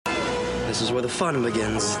This is where the fun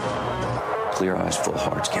begins. Clear eyes, full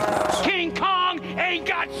hearts, get lost. King Kong ain't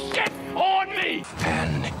got shit on me!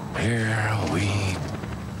 And here we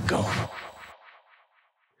go.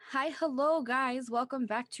 Hi, hello, guys. Welcome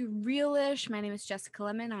back to Realish. My name is Jessica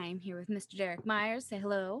Lemon. I am here with Mr. Derek Myers. Say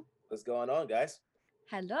hello. What's going on, guys?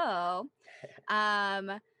 Hello.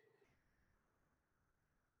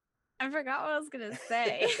 I forgot what I was gonna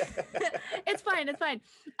say. It's fine.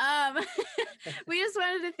 We just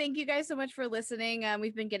wanted to thank you guys so much for listening.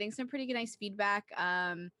 We've been getting some pretty nice feedback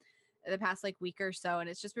the past week or so, and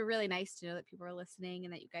it's just been really nice to know that people are listening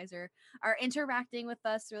and that you guys are interacting with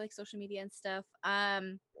us through social media and stuff.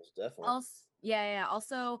 Most definitely.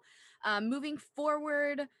 Also, moving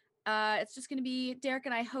forward, it's just gonna be Derek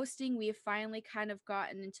and I hosting. We have finally kind of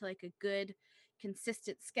gotten into a good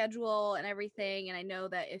consistent schedule and everything, and I know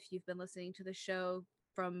that if you've been listening to the show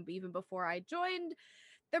from even before I joined,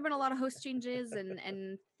 there have been a lot of host changes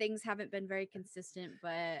and things haven't been very consistent,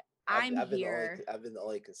 but I've here. I've been the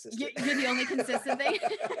only consistent. You're the only consistent thing.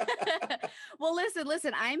 Well,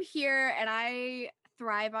 listen, I'm here and I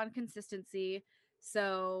thrive on consistency,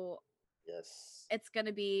 so yes, it's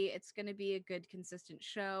gonna be a good consistent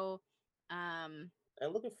show.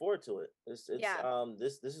 I'm looking forward to it. This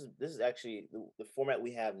is actually the format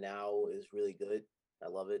we have now is really good. I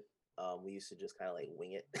love it. We used to just kind of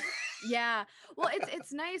wing it. Yeah. Well,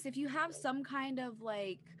 it's nice if you have some kind of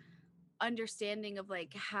understanding of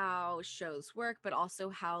how shows work, but also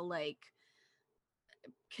how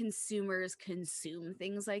consumers consume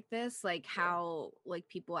things like this, how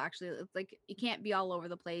people actually you can't be all over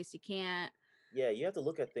the place. You can't. Yeah, you have to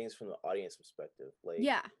look at things from the audience perspective.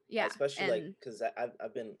 Yeah. Especially because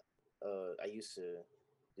I've been I used to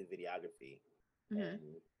do videography, and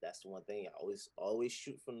that's the one thing I always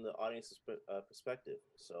shoot from the audience's perspective.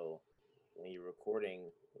 So when you're recording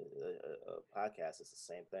a podcast, it's the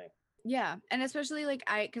same thing. Yeah, and especially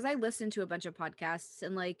because I listen to a bunch of podcasts,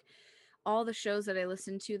 and all the shows that I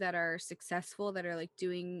listen to that are successful, that are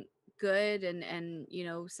doing good, and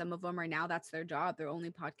some of them are now that's their job. They're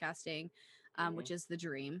only podcasting. Which is the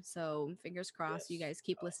dream. So fingers crossed, You guys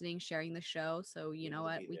keep listening, sharing the show. So you know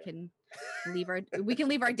what, we can leave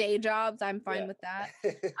our day jobs. I'm fine with that.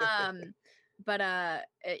 But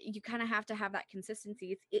you kind of have to have that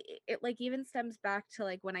consistency. It even stems back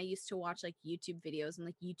to when I used to watch YouTube videos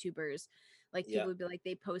and YouTubers, people would be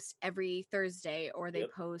they post every Thursday or they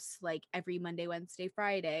post every Monday, Wednesday,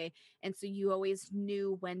 Friday, and so you always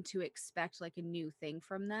knew when to expect a new thing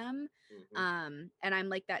from them. And I'm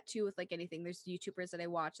like that too with anything. There's YouTubers that I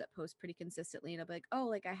watch that post pretty consistently, and I'll be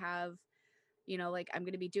oh, I have I'm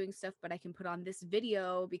going to be doing stuff, but I can put on this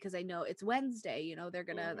video because I know it's Wednesday, they're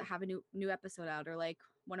going to have a new episode out. Or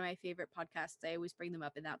one of my favorite podcasts, I always bring them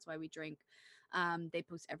up, and That's Why We Drink. They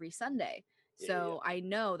post every Sunday. So I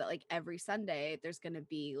know that every Sunday there's going to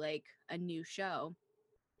be a new show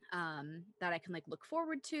that I can look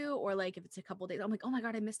forward to, or if it's a couple days, I'm oh my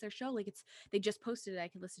God, I missed their show. They just posted it, I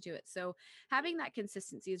can listen to it. So having that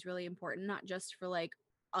consistency is really important, not just for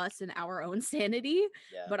us and our own sanity,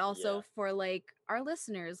 but also for our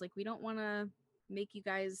listeners. We don't want to make you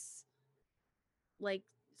guys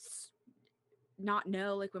not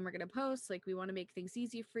know when we're gonna post. We want to make things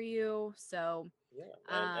easy for you. So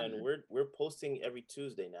and we're posting every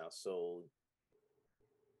Tuesday now, so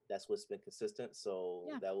that's what's been consistent. So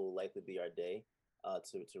that will likely be our day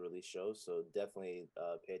to release shows. So definitely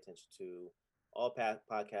pay attention to all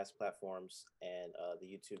podcast platforms and the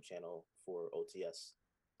YouTube channel for OTS.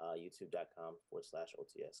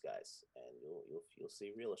 YouTube.com/OTS, guys, and you'll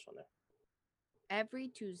see Realish on there every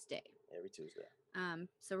Tuesday.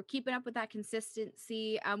 So we're keeping up with that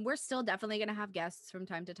consistency. We're still definitely gonna have guests from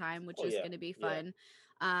time to time, which is gonna be fun.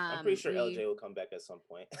 I'm pretty sure LJ will come back at some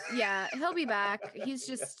point. Yeah, he'll be back. He's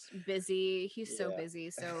just busy. He's so busy,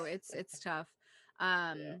 so it's tough.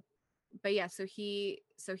 But yeah, so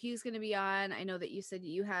he's gonna be on. I know that you said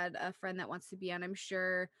you had a friend that wants to be on. I'm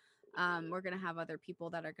sure we're gonna have other people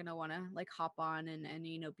that are gonna want to hop on and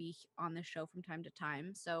be on the show from time to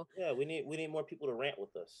time. So we need more people to rant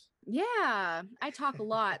with us. Yeah, I talk a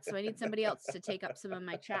lot, so I need somebody else to take up some of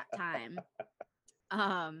my chat time.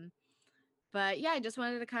 But yeah, I just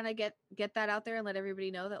wanted to kind of get that out there and let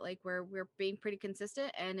everybody know that we're being pretty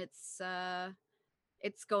consistent, and it's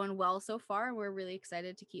going well so far. We're really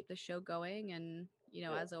excited to keep the show going, and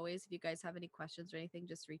as always, if you guys have any questions or anything,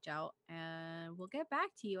 just reach out and we'll get back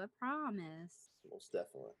to you. I promise. Most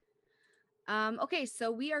definitely. Okay, so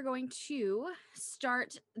we are going to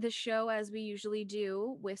start the show as we usually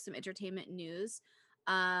do with some entertainment news.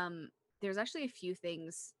 There's actually a few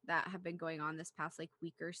things that have been going on this past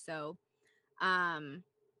week or so.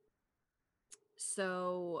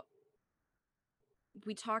 So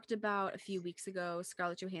we talked about a few weeks ago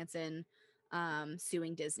Scarlett Johansson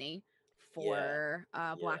suing Disney for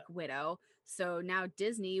Black Widow. So now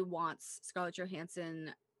Disney wants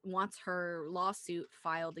wants her lawsuit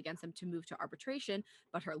filed against them to move to arbitration,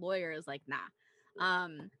 but her lawyer is like, nah.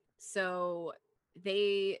 So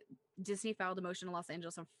Disney filed a motion in Los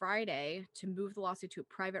Angeles on Friday to move the lawsuit to a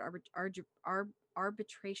private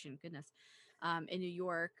arbitration. Goodness, in New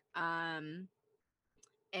York.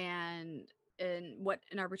 And what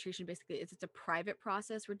an arbitration basically is, it's a private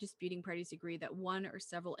process where disputing parties agree that one or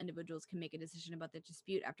several individuals can make a decision about the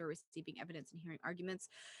dispute after receiving evidence and hearing arguments.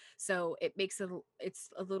 So it makes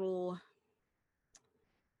it's a little,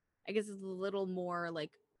 I guess it's a little more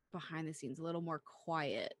like behind the scenes, a little more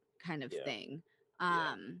quiet kind of thing.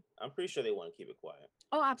 I'm pretty sure they want to keep it quiet.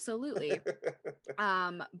 Oh, absolutely.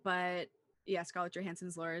 But yeah, Scarlett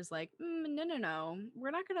Johansson's lawyer is like, no,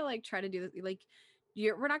 we're not gonna like try to do this. Like,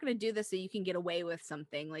 we're not going to do this so you can get away with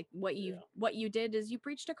something. Like what you did is you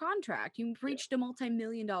breached a contract. You breached a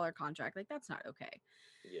multi-million-dollar contract. Like that's not okay.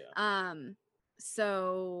 Yeah.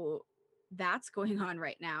 So that's going on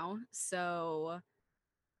right now. So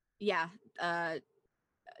yeah,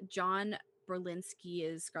 John Berlinski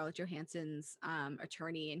is Scarlett Johansson's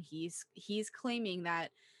attorney, and he's claiming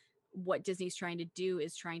that what Disney's trying to do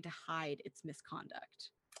is trying to hide its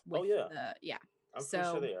misconduct. I'm pretty sure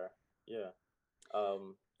they are. Yeah.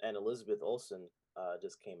 And Elizabeth Olsen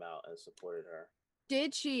just came out and supported her.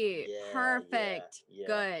 Did she? Yeah, perfect. Yeah.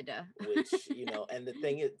 Good. Which, and the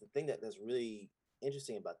thing that's really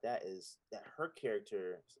interesting about that is that her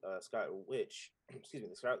character, Scarlet Witch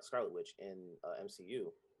in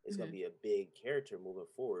MCU is going to be a big character moving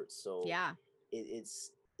forward. So yeah,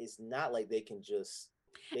 it's not like they can just.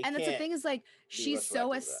 And that's the thing is like she's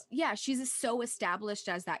so established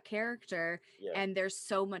as that character, and there's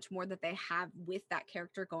so much more that they have with that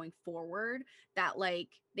character going forward that like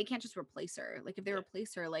they can't just replace her. Like if they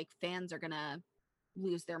replace her, like fans are gonna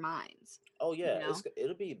lose their minds. Oh yeah,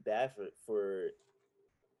 it'll be bad for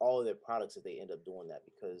all of their products if they end up doing that,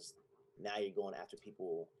 because now you're going after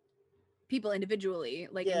people individually,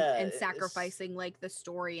 like and sacrificing like the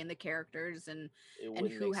story and the characters and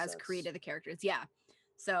who has created the characters. Yeah.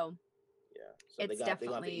 So it's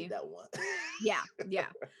definitely that one. yeah.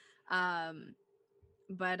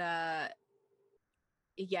 But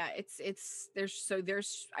yeah,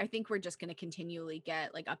 there's I think we're just going to continually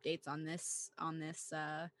get like updates on this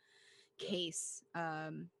case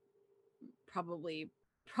probably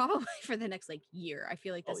for the next like year. I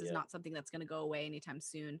feel like this is not something that's going to go away anytime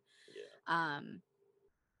soon.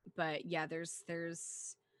 But yeah, there's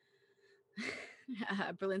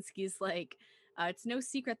Berlinski's like, it's no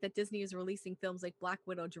secret that Disney is releasing films like Black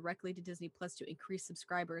Widow directly to Disney Plus to increase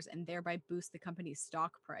subscribers and thereby boost the company's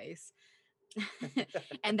stock price.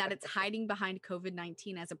 And that it's hiding behind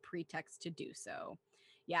COVID-19 as a pretext to do so.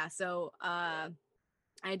 Yeah, so I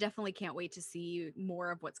definitely can't wait to see more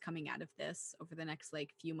of what's coming out of this over the next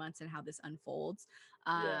like few months and how this unfolds.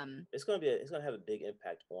 It's gonna have a big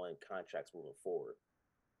impact on contracts moving forward,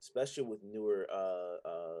 especially with newer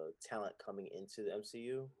talent coming into the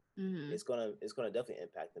MCU. Mm-hmm. It's gonna definitely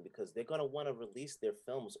impact them because they're gonna want to release their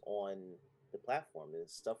films on the platform, and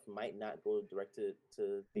stuff might not go direct to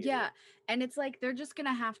theater. Yeah, and it's like they're just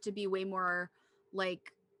gonna have to be way more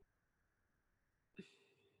like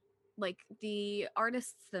the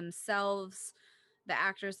artists themselves, the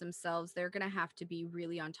actors themselves, they're gonna have to be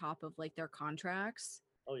really on top of like their contracts.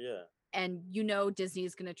 Oh yeah. And Disney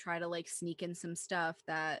is gonna try to like sneak in some stuff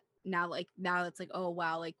that now it's like, oh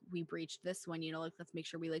wow, like we breached this one, like let's make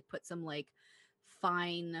sure we like put some like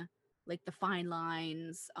fine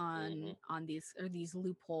lines on these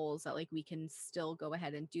loopholes that like we can still go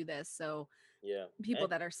ahead and do this. So yeah, people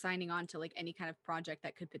that are signing on to like any kind of project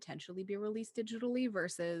that could potentially be released digitally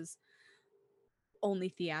versus only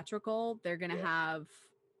theatrical, they're gonna have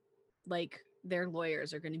like their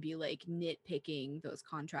lawyers are going to be like nitpicking those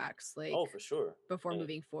contracts, like for sure, before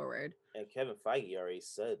moving forward. And Kevin Feige already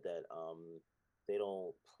said that they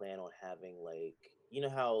don't plan on having like,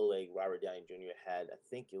 how like Robert Downey Jr. had, I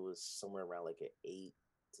think it was somewhere around like an 8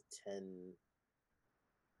 to 10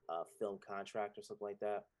 film contract or something like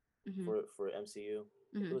that for MCU.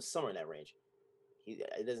 It was somewhere in that range.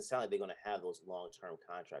 It doesn't sound like they're going to have those long-term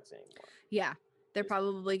contracts anymore. Yeah. They're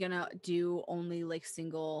probably going to do only like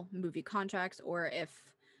single movie contracts, or if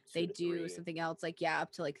they do something else, like,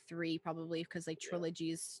 up to like 3 probably, because like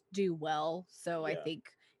trilogies do well. So I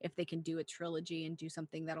think if they can do a trilogy and do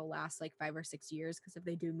something that'll last like 5 or 6 years, because if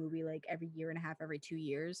they do a movie like every year and a half, every 2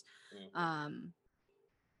 years,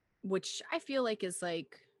 which I feel like is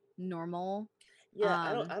like normal.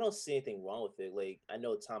 Yeah, I don't see anything wrong with it. Like, I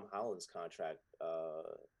know Tom Holland's contract. I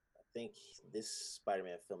think this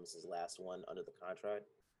Spider-Man film is his last one under the contract.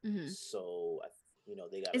 Mhm. So they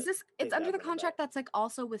Is gotta this? they It's under gotta the bring him back. contract that's like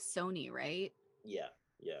also with Sony, right? Yeah,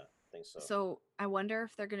 yeah, I think so. So I wonder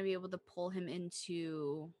if they're going to be able to pull him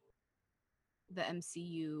into the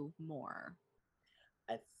MCU more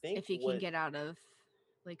I think if he can get out of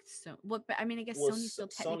like so. What? But I mean, I guess Sony still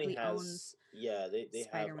Sony technically owns has, yeah, they have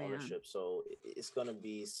Spider-Man. ownership, so it's gonna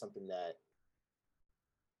be something that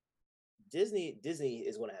Disney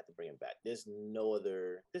is gonna have to bring him back. There's no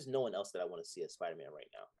one else that I want to see as Spider-Man right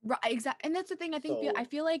now. Right, exactly. And that's the thing. I So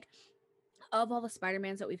feel like of all the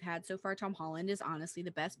Spider-Mans that we've had so far, Tom Holland is honestly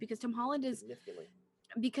the best because Tom Holland is significantly,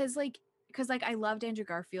 because like I loved Andrew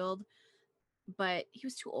Garfield, but he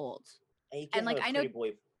was too old. and you And can't have like a I know, pretty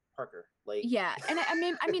boy Parker. Like, yeah, and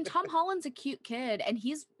I mean Tom Holland's a cute kid and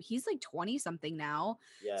he's like 20 something now.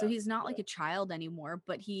 So yeah, he's not yeah, like a child anymore,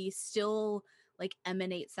 but he still like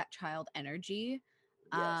emanates that child energy.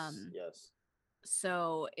 yes, Um yes.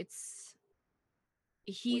 so Which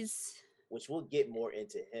he's which we'll get more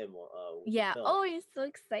into him with the yeah. film. Oh, he's so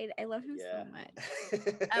excited. I love him Yeah. so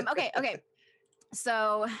much. Okay.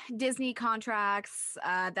 So Disney contracts,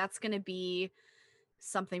 that's gonna be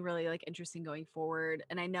something really like interesting going forward.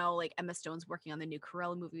 And I know like Emma Stone's working on the new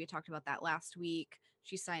Cruella movie. We talked about that last week.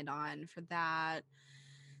 She signed on for that.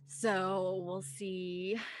 So we'll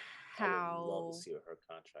see I would love to how. see what her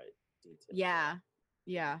contract details Yeah. are.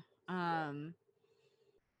 Yeah. Yeah.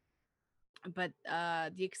 But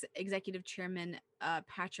the executive chairman,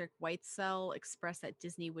 Patrick Whitesell, expressed that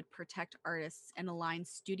Disney would protect artists and align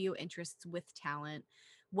studio interests with talent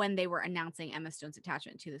when they were announcing Emma Stone's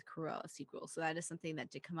attachment to the Cruella sequel. So that is something that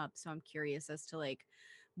did come up. So I'm curious as to like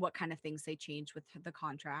what kind of things they changed with the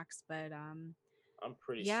contracts. But I'm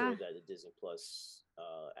pretty yeah. sure that the Disney Plus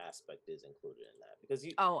aspect is included in that, because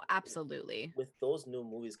Oh, absolutely. with those new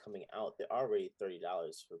movies coming out, they're already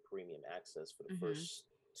 $30 for premium access for the first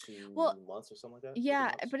 2 months or something like that.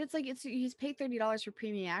 Yeah, but it's like he's paid $30 for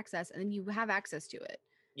premium access, and then you have access to it.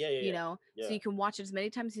 Yeah, yeah, You yeah. know, Yeah. so you can watch it as many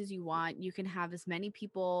times as you want. You can have as many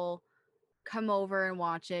people come over and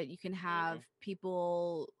watch it. You can have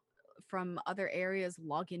people from other areas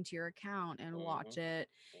log into your account and watch it.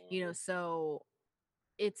 You know, so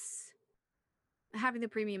it's having the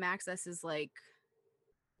premium access is like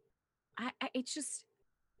it's just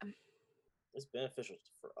it's beneficial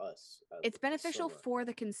for us. It's beneficial for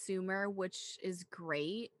the consumer, which is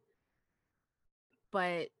great,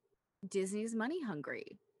 but Disney's money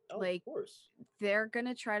hungry. Oh, like, of course. They're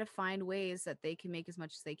gonna try to find ways that they can make as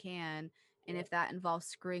much as they can, and if that involves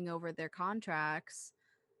screwing over their contracts,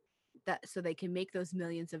 that so they can make those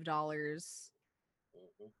millions of dollars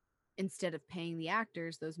instead of paying the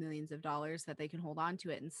actors those millions of dollars, that they can hold on to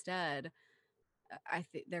it instead. I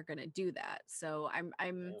think they're gonna do that. So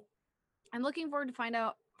I'm looking forward to find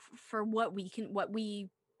out for what we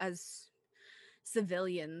as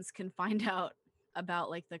civilians can find out about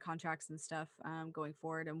like the contracts and stuff going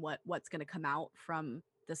forward, and what's going to come out from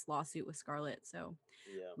this lawsuit with Scarlett. So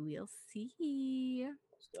we'll see.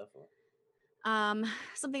 Most definitely.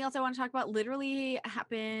 Something else I want to talk about literally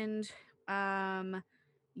happened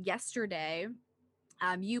yesterday.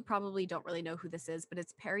 You probably don't really know who this is, but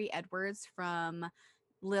it's Perry Edwards from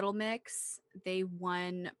Little Mix. They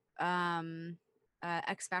won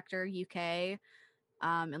X Factor UK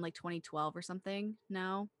in like 2012 or something.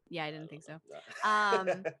 No, yeah, I didn't think so.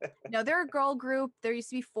 No, they're a girl group. There used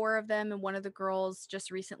to be 4 of them, and one of the girls just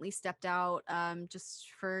recently stepped out just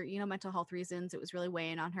for mental health reasons. It was really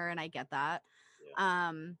weighing on her, and I get that.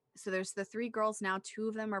 So there's the 3 girls now. 2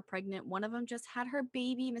 of them are pregnant. One of them just had her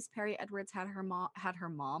baby. Miss Perry Edwards had her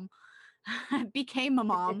mom became a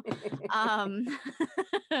mom.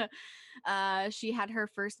 She had her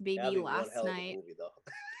first baby last night. Movie,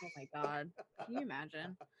 oh my god, can you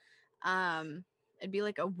imagine? It'd be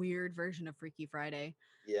like a weird version of Freaky Friday.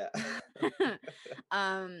 Yeah.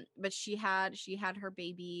 But she had her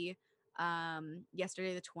baby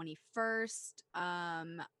yesterday, the 21st.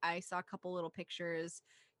 I saw a couple little pictures.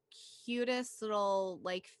 Cutest little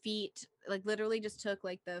like feet, like literally just took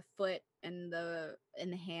like the foot and the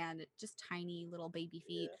hand, just tiny little baby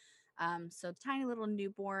feet. So tiny little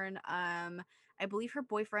newborn. I believe her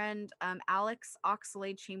boyfriend, Alex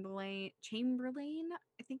Oxlade Chamberlain,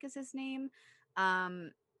 I think is his name.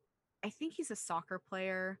 I think he's a soccer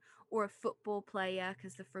player or a football player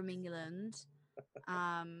because they're from England.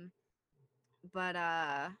 But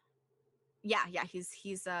yeah,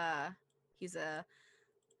 he's a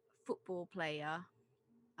football player.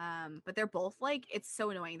 But they're both like, it's so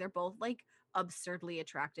annoying. They're both like absurdly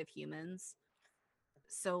attractive humans.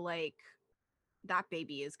 So like that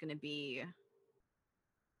baby is gonna be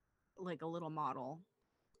like a little model.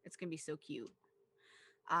 It's gonna be so cute.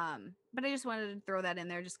 But I just wanted to throw that in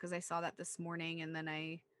there just because I saw that this morning, and then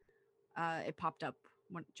it popped up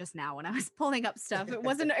just now when I was pulling up stuff. It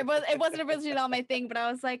wasn't originally on my thing, but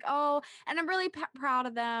I was like, oh, and I'm really proud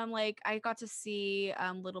of them. Like I got to see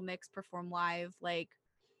Little Mix perform live, like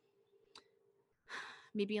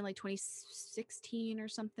maybe in like 2016 or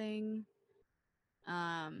something.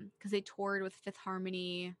 Because they toured with Fifth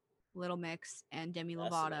Harmony, Little Mix, and Demi Lovato.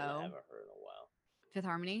 That's the name I haven't heard in a while. Fifth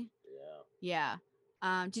Harmony? Yeah.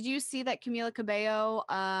 Yeah. Did you see that Camila Cabello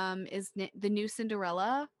is the new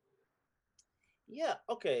Cinderella? Yeah,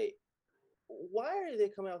 okay. Why are they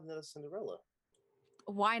coming out with another Cinderella?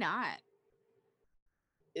 Why not?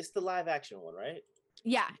 It's the live action one, right?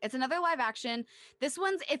 Yeah, it's another live action. This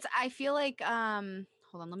one's I feel like hold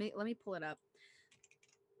on, let me pull it up.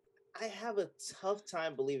 I have a tough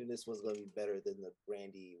time believing this one's gonna be better than the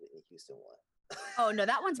Brandy Whitney Houston one. Oh no,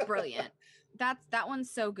 that one's brilliant. That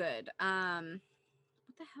one's so good.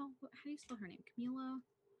 What the hell? How do you spell her name? Camila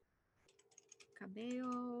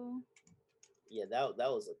Cabello. Yeah, that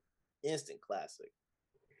was an instant classic.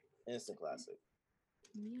 Instant classic.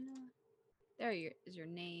 Camila. There is your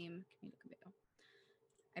name, Camila Cabello.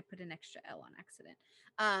 I put an extra L on accident.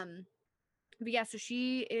 But yeah, so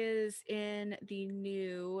she is in the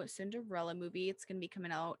new Cinderella movie. It's going to be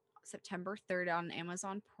coming out September 3rd on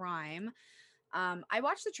Amazon Prime. I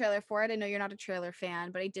watched the trailer for it. I know you're not a trailer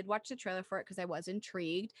fan, but I did watch the trailer for it because I was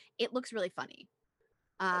intrigued. It looks really funny.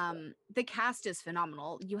 The cast is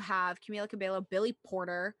phenomenal. You have Camila Cabello, Billy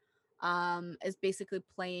Porter, is basically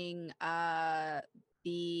playing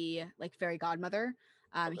the like fairy godmother.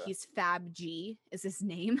 He's Fab G is his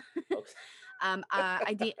name.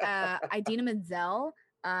 Idina Menzel.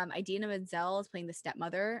 Idina Menzel is playing the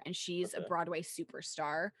stepmother, and she's a Broadway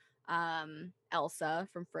superstar. Elsa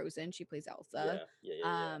from Frozen, she plays Elsa.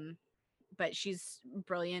 Yeah. But she's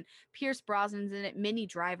brilliant. Pierce Brosnan's in it. Minnie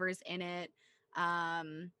Driver's in it.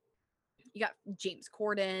 You got James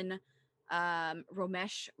Corden,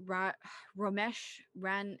 Romesh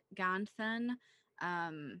Ranganthan.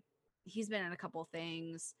 He's been in a couple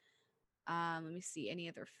things. Let me see any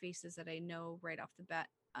other faces that I know right off the bat.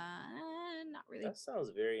 Not really. That sounds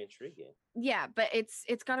very intriguing. Yeah, but it's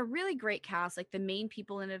got a really great cast. Like the main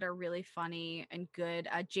people in it are really funny and good.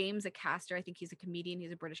 James Acaster, I think he's a comedian.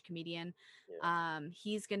 He's a British comedian. Yeah.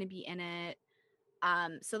 He's gonna be in it.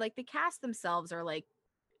 So like the cast themselves are like,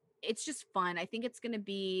 it's just fun. I think it's gonna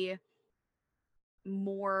be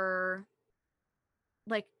more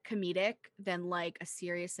like comedic than like a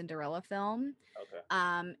serious Cinderella film. Okay.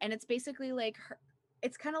 And it's basically like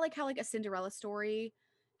it's kind of like how like a Cinderella story,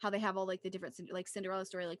 how they have all like the different like Cinderella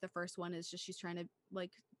story. Like the first one is just she's trying to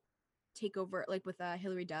like take over, like with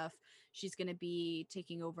Hilary Duff. She's gonna be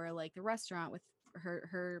taking over like the restaurant with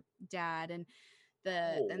her dad, and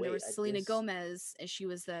there was Selena Gomez, and she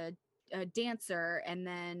was the dancer, and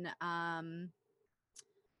then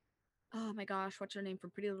oh my gosh, what's her name from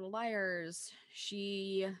Pretty Little Liars?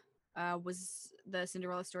 She was the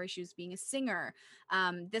Cinderella story. She was being a singer.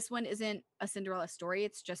 This one isn't a Cinderella story.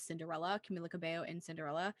 It's just Cinderella, Camila Cabello in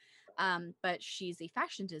Cinderella. But she's a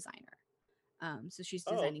fashion designer. So she's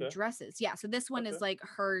designing dresses. Yeah. So this one is like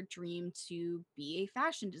her dream to be a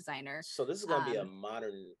fashion designer. So this is going to be a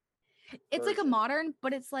modern. It's like a modern,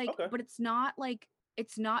 but it's like, but it's not like,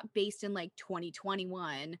 it's not based in like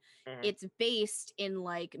 2021. It's based in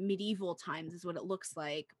like medieval times is what it looks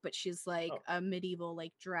like, but she's like a medieval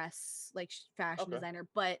like dress like fashion designer,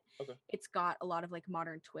 but it's got a lot of like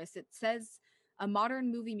modern twists. It says a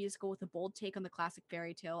modern movie musical with a bold take on the classic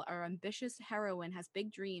fairy tale. Our ambitious heroine has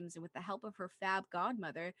big dreams, and with the help of her fab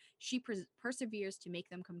godmother, she perseveres to make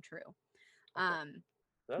them come true. But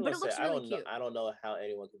it looks really cute. I don't know how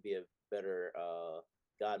anyone could be a better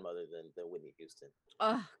godmother than Whitney Houston.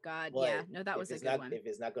 Oh God, but yeah, no, that was a good one. If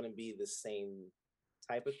it's not going to be the same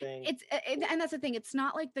type of thing, and that's the thing. It's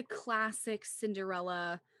not like the classic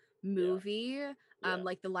Cinderella movie,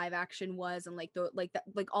 like the live action was, and like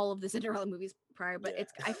all of the Cinderella movies prior. But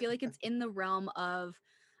I feel like it's in the realm of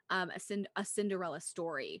a Cinderella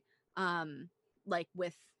story, like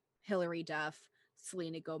with Hilary Duff,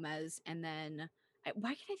 Selena Gomez, and then why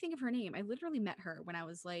can't I think of her name? I literally met her when I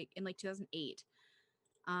was like in like 2008.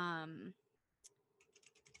 I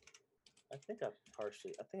think I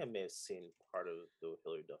may have seen part of the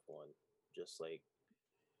Hilary Duff one just like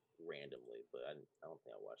randomly, but I don't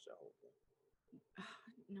think I watched that whole thing.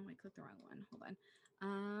 No, I clicked the wrong one. Hold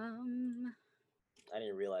on. I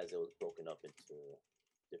didn't realize it was broken up into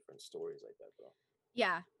different stories like that though.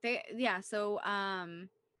 Yeah, so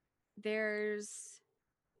there's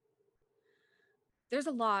there's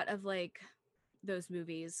a lot of like those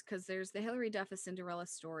movies, because there's the Hilary Duff A Cinderella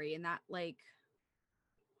Story, and that like,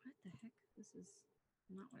 what the heck? This is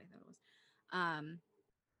not what I thought it was.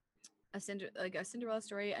 A Cinderella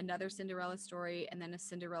Story, another Cinderella Story, and then a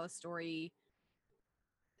Cinderella Story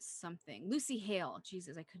something. Lucy Hale.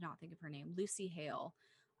 Jesus, I could not think of her name. Lucy Hale.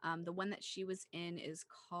 The one that she was in is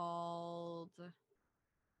called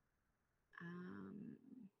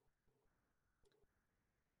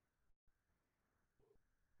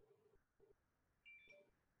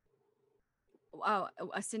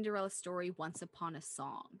A Cinderella Story, Once Upon a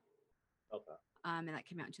Song. Okay. And that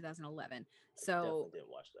came out in 2011. So definitely didn't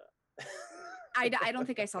watch that. I don't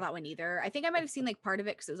think I saw that one either. I think I might have seen like part of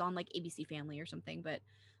it because it was on like ABC Family or something. But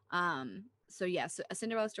so yeah, so A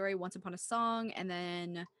Cinderella Story, Once Upon a Song, and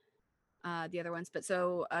then the other ones. But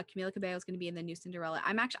so Camila Cabello is going to be in the new Cinderella.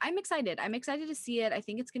 I'm excited. I'm excited to see it. I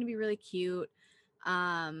think it's going to be really cute.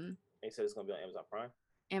 You said it's going to be on Amazon Prime?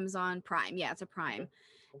 Amazon Prime. Yeah, it's a Prime.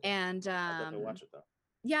 Okay. And I'll definitely watch it though.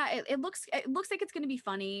 Yeah, it looks like it's going to be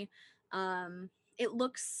funny.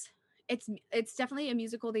 It's definitely a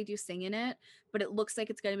musical. They do sing in it, but it looks like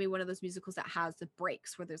it's going to be one of those musicals that has the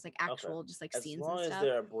breaks where there's like actual just like scenes and stuff. As long as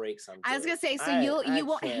there are breaks, I was gonna say, so you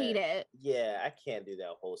won't hate it. Yeah, I can't do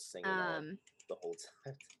that whole singing the whole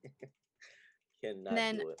time. Cannot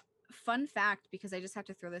do it. Fun fact, because I just have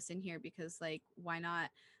to throw this in here because like why not?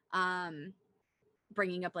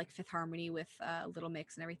 Bringing up like Fifth Harmony with Little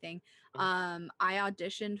Mix and everything. I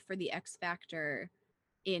auditioned for the X Factor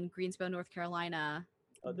in Greensboro, North Carolina.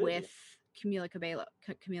 With Camila Cabello.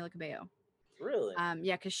 Really?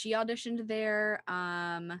 Yeah, because she auditioned there.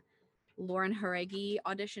 Lauren Haregi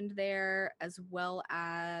auditioned there, as well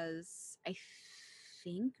as I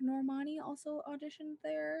think Normani also auditioned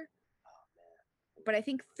there. Oh man! But I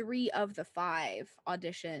think 3 of the 5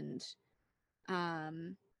 auditioned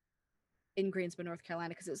in Greensboro, North Carolina,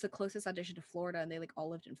 because it was the closest audition to Florida, and they like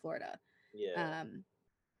all lived in Florida. Yeah.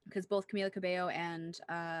 Because both Camila Cabello and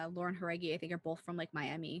Lauren Haregi, I think, are both from like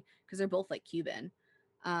Miami, because they're both like Cuban.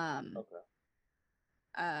 Okay.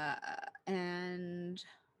 And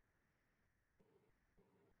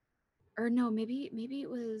or no, maybe it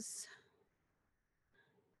was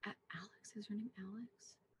Alex. Is her name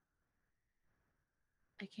Alex?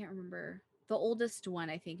 I can't remember. The oldest one,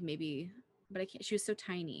 I think, maybe, but I can't. She was so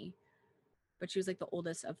tiny, but she was like the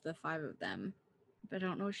oldest of the 5 of them. But I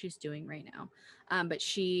don't know what she's doing right now. But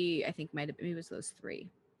she, I think, maybe it was those 3.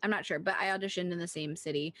 I'm not sure. But I auditioned in the same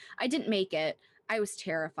city. I didn't make it. I was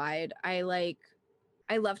terrified. I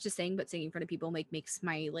love to sing, but singing in front of people makes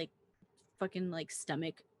my like fucking like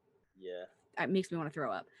stomach. Yeah. It makes me want to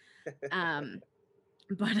throw up.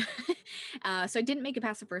 But so I didn't make it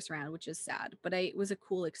past the first round, which is sad. But it was a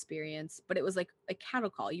cool experience. But it was like a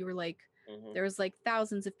cattle call. You were like, there was like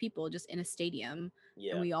thousands of people just in a stadium.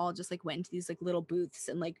 Yeah. And we all just like went into these like little booths,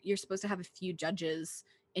 and like you're supposed to have a few judges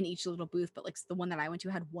in each little booth, but like the one that I went to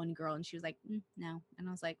had one girl, and she was like, no. And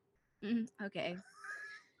I was like, okay.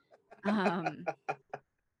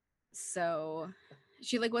 So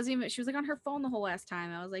she like wasn't even, she was like on her phone the whole last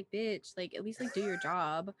time. I was like, bitch, like at least like do your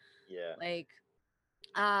job. Yeah. Like,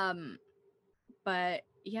 but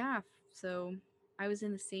yeah, so I was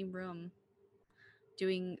in the same room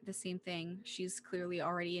doing the same thing. She's clearly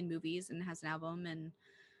already in movies and has an album and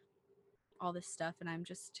all this stuff, and I'm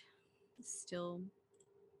just still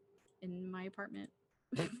in my apartment.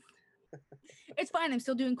 It's fine. I'm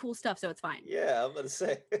still doing cool stuff, so it's fine. Yeah, I'm gonna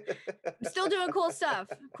say. I'm still doing cool stuff.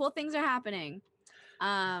 Cool things are happening.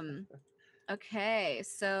 Okay,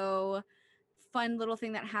 so fun little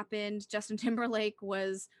thing that happened. Justin Timberlake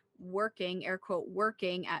was working, air quote,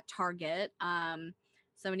 working at Target.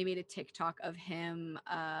 Somebody made a TikTok of him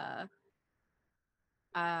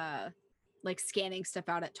like scanning stuff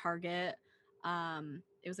out at Target.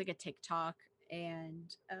 It was like a TikTok,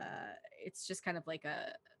 and it's just kind of like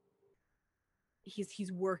a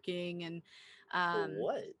he's working, and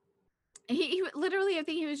what? He literally, I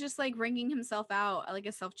think he was just like ringing himself out like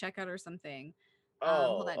a self-checkout or something.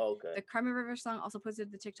 Hold on. Okay. The Cry Me a River song also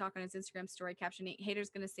posted the TikTok on his Instagram story captioning,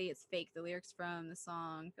 "Haters gonna say it's fake." The lyrics from the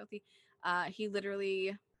song "Filthy." He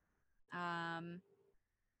literally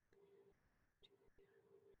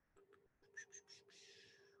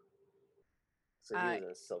so he was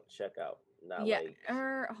in self-checkout, not yeah, like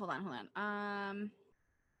hold on.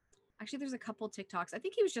 Actually, there's a couple TikToks. I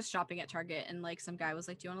think he was just shopping at Target, and like some guy was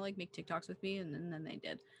like, "Do you want to like make TikToks with me?" And then they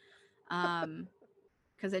did.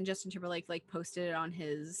 Because then Justin Timberlake like posted it on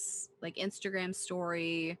his like Instagram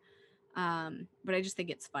story. But I just think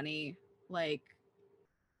it's funny. Like,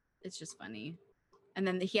 it's just funny. And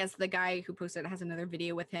then he has the guy who posted it has another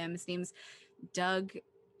video with him. His name's Doug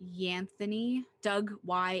Yanthony, Doug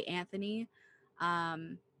Y. Anthony,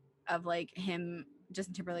 of like him,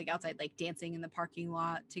 Justin Timberlake outside like dancing in the parking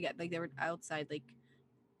lot to get like they were outside like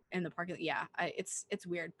in the parking lot. Yeah, it's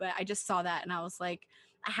weird, but I just saw that and I was like,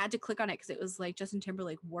 I had to click on it because it was like Justin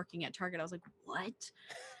Timberlake working at Target. I was like, what?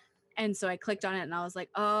 And so I clicked on it and I was like,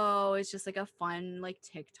 oh, it's just like a fun like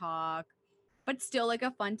TikTok, but still like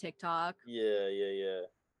a fun TikTok. Yeah.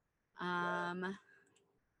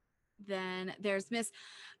 Then there's Miss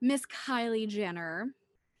Kylie Jenner,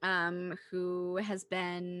 who's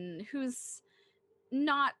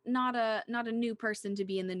not a new person to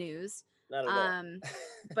be in the news. Not at all.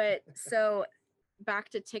 But so back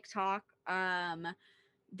to TikTok,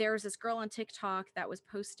 there was this girl on TikTok that was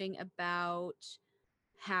posting about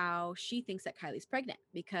how she thinks that Kylie's pregnant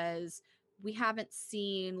because we haven't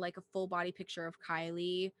seen like a full body picture of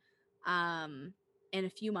Kylie in a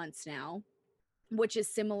few months now, which is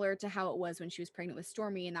similar to how it was when she was pregnant with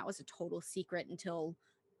Stormi, and that was a total secret until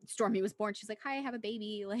Stormi was born. She's like, hi, I have a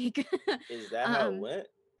baby. Like, is that how it went?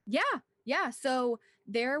 Yeah. So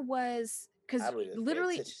there was, because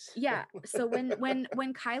literally, yeah. So when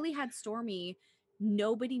Kylie had Stormi,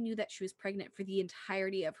 nobody knew that she was pregnant for the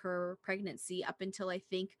entirety of her pregnancy up until I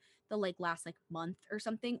think the like last like month or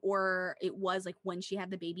something, or it was like when she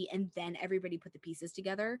had the baby, and then everybody put the pieces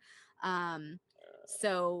together.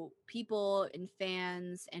 So people and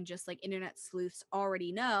fans and just like internet sleuths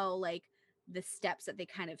already know like the steps that they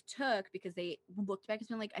kind of took, because they looked back and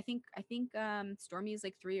been like, I think Stormi is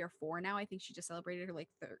like 3 or 4 now. I think she just celebrated her like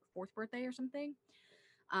 4th birthday or something.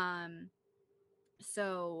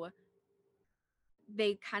 So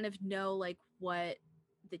they kind of know like what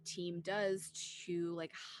the team does to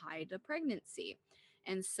like hide a pregnancy.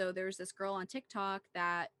 And so there's this girl on TikTok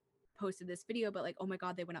that posted this video about like, oh my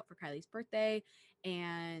God, they went out for Kylie's birthday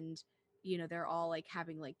and, you know, they're all like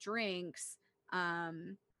having like drinks.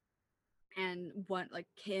 And one like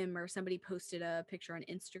Kim or somebody posted a picture on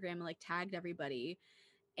Instagram and like tagged everybody.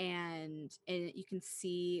 And you can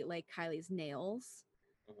see like Kylie's nails.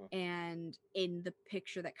 And in the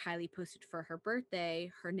picture that Kylie posted for her birthday,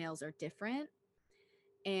 her nails are different.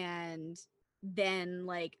 And then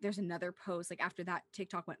like there's another post like after that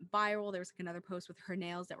TikTok went viral, there was like another post with her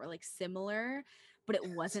nails that were like similar, but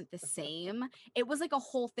it wasn't the same. It was like a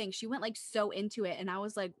whole thing. She went like so into it and I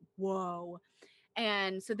was like, whoa.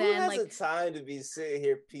 And so then, who has like, the time to be sitting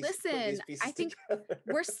here listen, I think together?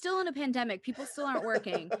 We're still in a pandemic. People still aren't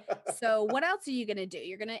working. So what else are you gonna do?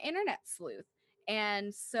 You're gonna internet sleuth.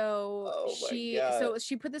 And so she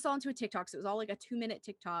put this all into a TikTok. So it was all like a 2-minute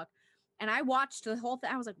TikTok. And I watched the whole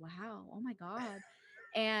thing. I was like, wow, oh my God.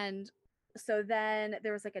 And so then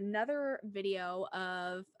there was like another video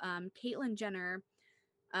of Caitlyn Jenner.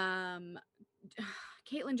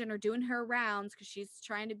 Caitlyn Jenner doing her rounds because she's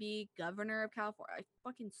trying to be governor of California.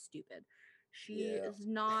 Fucking stupid. She is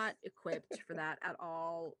not equipped for that at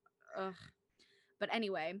all. Ugh. But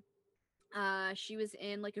anyway, she was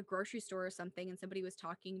in like a grocery store or something and somebody was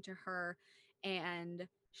talking to her and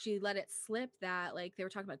she let it slip that like they were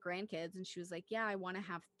talking about grandkids and she was like, yeah, I want to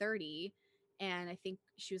have 30. And I think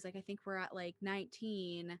she was like, I think we're at like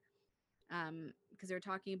 19. Because they were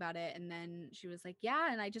talking about it, and then she was like,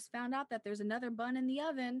 yeah, and I just found out that there's another bun in the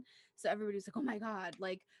oven. So everybody's like, oh my God,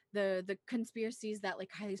 like the conspiracies that like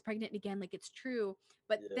Kylie's pregnant again, like it's true.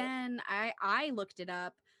 But then I looked it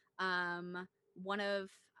up. One of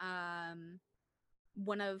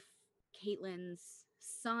Caitlyn's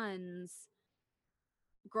son's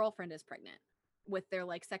girlfriend is pregnant with their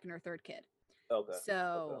like 2nd or 3rd kid. Okay.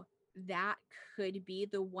 So that could be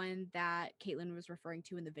the one that Caitlyn was referring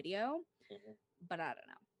to in the video. But I don't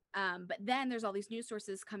know. But then there's all these news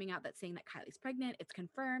sources coming out that saying that Kylie's pregnant. It's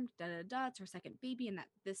confirmed. It's her 2nd baby, and that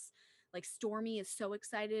this like Stormi is so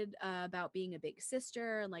excited about being a big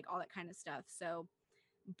sister and like all that kind of stuff. So,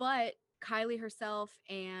 but Kylie herself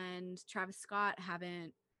and Travis Scott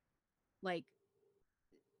haven't like.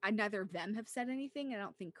 Neither of them have said anything. I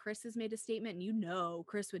don't think Chris has made a statement, and you know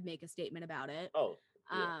Chris would make a statement about it. Oh.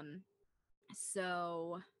 Yeah.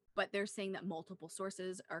 So. But they're saying that multiple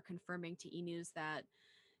sources are confirming to E! News that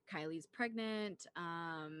Kylie's pregnant.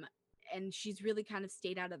 And she's really kind of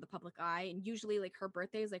stayed out of the public eye. And usually like her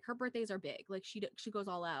birthdays are big. Like she goes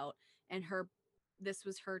all out. And this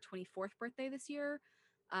was her 24th birthday this year.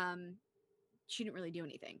 She didn't really do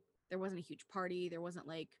anything. There wasn't a huge party. There wasn't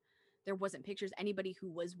pictures. Anybody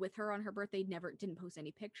who was with her on her birthday didn't post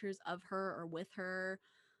any pictures of her or with her.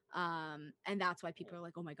 And that's why people are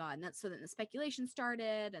like, oh my God. And that's so then the speculation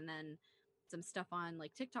started, and then some stuff on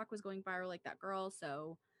like TikTok was going viral, like that girl.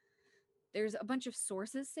 So there's a bunch of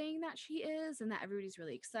sources saying that she is, and that everybody's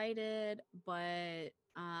really excited, but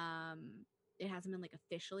it hasn't been like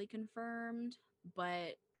officially confirmed,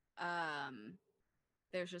 but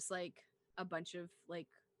there's just like a bunch of like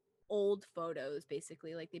old photos,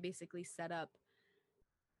 basically. Like they basically set up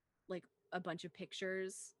like a bunch of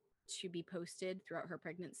pictures to be posted throughout her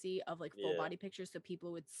pregnancy of like full body pictures, so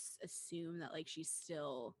people would assume that like she's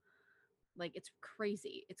still like, it's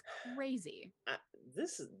crazy. It's crazy.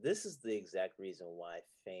 This is the exact reason why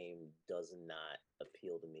fame does not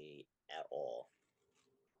appeal to me at all.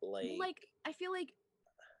 Like I feel like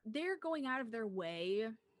they're going out of their way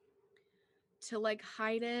to like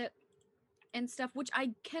hide it and stuff, which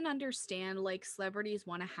I can understand. Like celebrities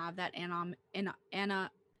want to have that anonymity.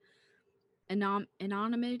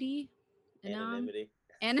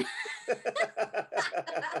 And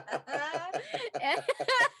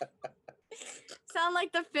sound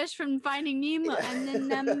like the fish from Finding Nemo.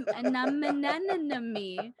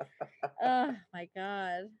 Anemone. Oh my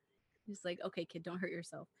god. He's like, okay, kid, don't hurt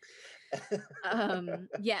yourself.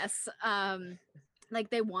 Yes. Like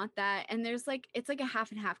they want that, and there's like, it's like a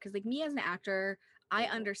half and half, because like me as an actor, I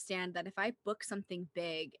understand that if I book something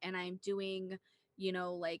big and I'm doing, you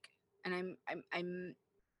know, like, and I'm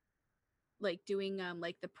like doing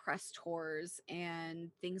like the press tours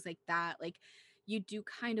and things like that, like you do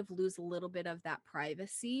kind of lose a little bit of that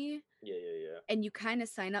privacy. Yeah. And you kind of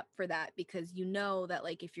sign up for that because you know that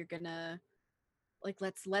like if you're gonna like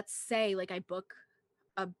let's say like I book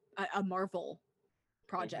a Marvel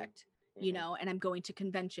project, you know, and I'm going to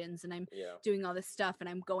conventions and I'm doing all this stuff and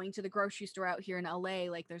I'm going to the grocery store out here in LA,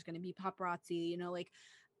 like there's going to be paparazzi, you know, like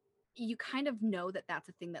you kind of know that that's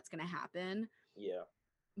a thing that's going to happen. Yeah.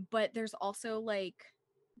 But there's also like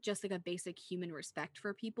just like a basic human respect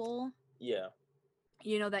for people. Yeah.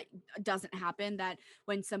 You know, that doesn't happen, that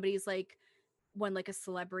when somebody's like, when like a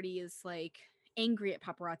celebrity is like angry at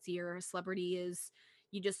paparazzi, or a celebrity is,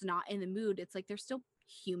 you just not in the mood, it's like they're still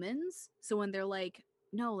humans. So when they're like,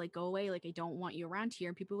 no, like go away, like I don't want you around here,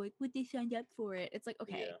 and people are like, would they signed up for it? It's like,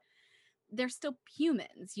 okay, they're still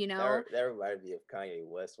humans, you know. That reminded me of Kanye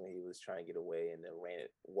West when he was trying to get away and then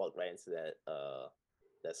walked right into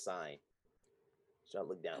that sign. I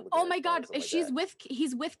look down. Oh my god, he's with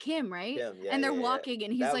Kim, right? Kim, and they're walking,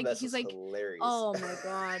 and he's like hilarious. Oh my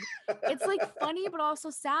god. It's like funny but also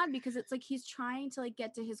sad, because it's like he's trying to like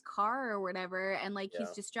get to his car or whatever, and like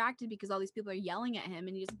he's distracted because all these people are yelling at him,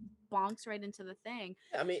 and he just bonks right into the thing.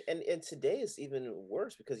 I mean, and today is even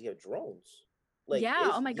worse because you have drones. Like,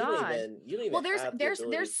 oh my god. You don't even well, there's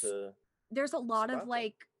a lot of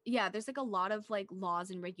like there's like a lot of like laws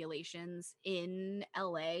and regulations in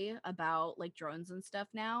LA about like drones and stuff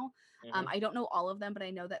now. I don't know all of them, but I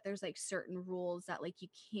know that there's like certain rules that like you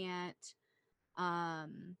can't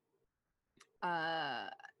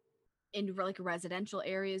in like residential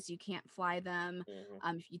areas you can't fly them.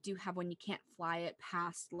 If you do have one, you can't fly it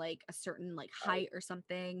past like a certain like height or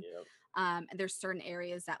something. And there's certain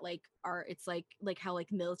areas that like are, it's like how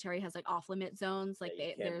like military has like off limit zones, like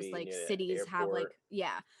there's like cities have like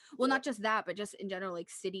not just that, but just in general, like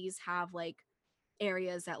cities have like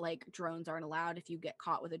areas that like drones aren't allowed. If you get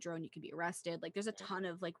caught with a drone, you can be arrested. Like there's a ton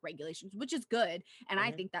of like regulations, which is good, and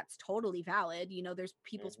I think that's totally valid. You know, there's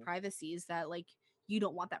people's privacies that like you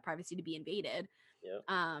don't want that privacy to be invaded.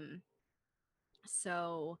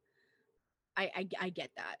 So I get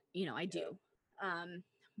that, you know, I do.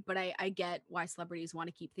 But I get why celebrities want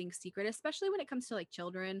to keep things secret, especially when it comes to like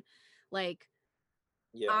children. Like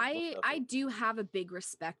I do have a big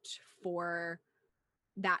respect for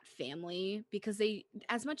that family, because they,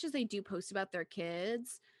 as much as they do post about their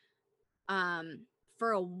kids,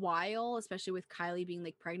 for a while, especially with Kylie being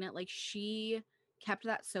like pregnant, like she kept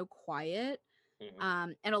that so quiet.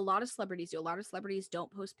 And a lot of celebrities do. A lot of celebrities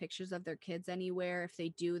don't post pictures of their kids anywhere. If they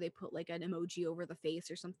do, they put like an emoji over the face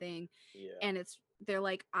or something. And they're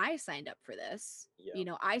like, I signed up for this. You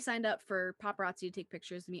know, I signed up for paparazzi to take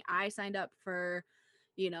pictures of me. I signed up for,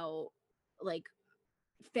 you know, like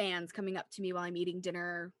fans coming up to me while I'm eating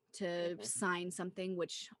dinner to sign something,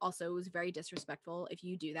 which also is very disrespectful. If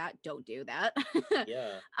you do that, don't do that.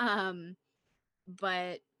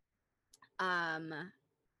 But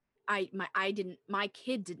my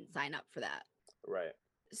kid didn't sign up for that. Right.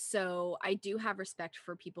 So I do have respect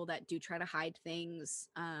for people that do try to hide things,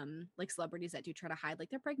 like celebrities that do try to hide like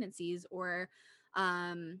their pregnancies or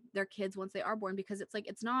their kids once they are born, because it's like,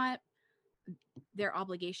 it's not their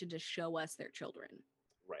obligation to show us their children.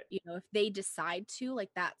 Right. You know, if they decide to,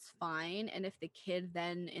 like, that's fine. And if the kid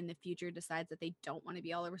then in the future decides that they don't want to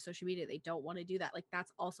be all over social media, they don't want to do that, like,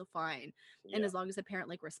 that's also fine. And as long as the parent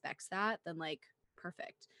like respects that, then like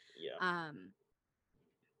perfect.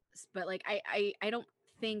 But like I don't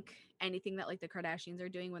think anything that like the Kardashians are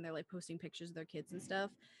doing when they're like posting pictures of their kids and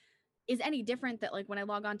stuff, is any different that like when I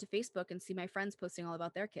log on to Facebook and see my friends posting all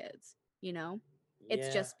about their kids, you know? It's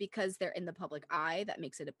Yeah. just because they're in the public eye that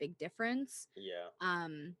makes it a big difference. Yeah.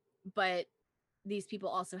 But these people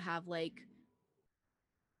also have like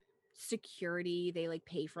security, they like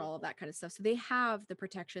pay for all of that kind of stuff. So they have the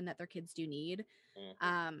protection that their kids do need.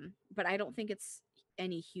 But I don't think it's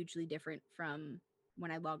any hugely different from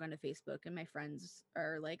when I log onto Facebook and my friends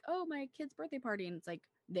are like, "Oh, my kid's birthday party," and it's like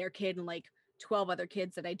their kid and like 12 other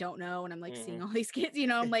kids that I don't know, and I'm like seeing all these kids, you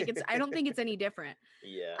know, I'm like, I don't think it's any different.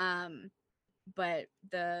 Yeah. But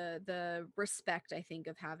the respect, I think,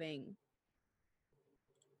 of having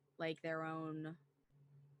like their own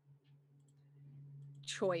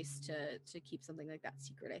choice to keep something like that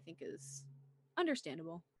secret, I think is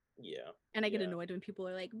understandable. Yeah. And I get annoyed when people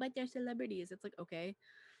are like, but they're celebrities. It's like, okay,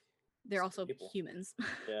 they're also humans.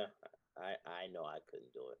 Yeah. I know I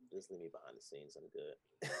couldn't do it. Just leave me behind the scenes. I'm good.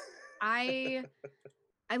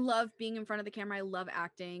 I love being in front of the camera. I love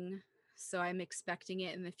acting. So I'm expecting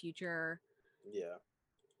it in the future. Yeah.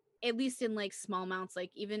 At least in like small amounts,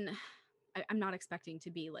 like even I'm not expecting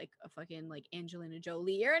to be like a fucking like Angelina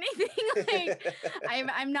Jolie or anything. Like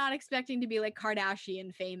I'm not expecting to be like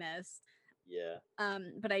Kardashian famous. Yeah.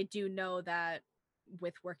 But I do know that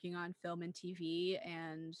with working on film and TV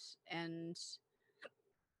and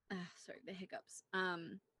sorry, the hiccups.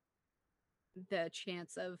 The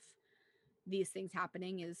chance of these things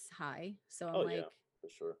happening is high. So I'm like, yeah, for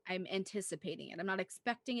sure. I'm anticipating it. I'm not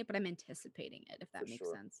expecting it, but I'm anticipating it, if that makes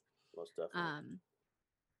sense. Most definitely.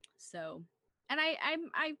 So, and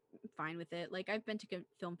I'm fine with it. Like I've been to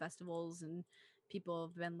film festivals and people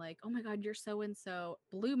have been like, "Oh my God, you're so and so."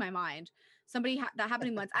 Blew my mind. Somebody that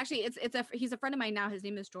happening once. Actually, he's a friend of mine now. His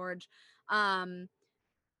name is George.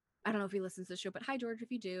 I don't know if he listens to the show, but hi George,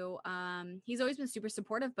 if you do. He's always been super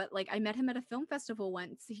supportive, but like I met him at a film festival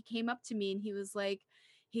once. He came up to me and he was like,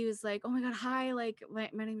 "Oh my God, hi, like my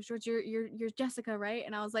name is George. You're Jessica, right?"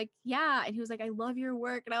 And I was like, "Yeah." And he was like, "I love your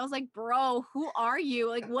work." And I was like, "Bro, who are you?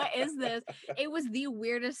 Like, what is this?" It was the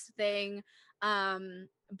weirdest thing.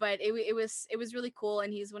 But it was really cool.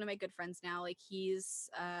 And he's one of my good friends now. Like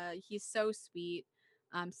he's so sweet.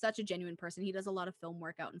 Such a genuine person. He does a lot of film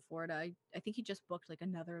work out in Florida. I think he just booked like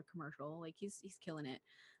another commercial. Like he's killing it.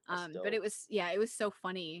 But it was so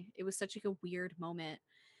funny. It was such like a weird moment.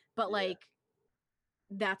 But like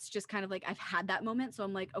that's just kind of like I've had that moment. So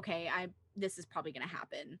I'm like, okay, this is probably gonna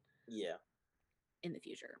happen. Yeah. In the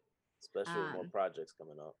future. Especially with more projects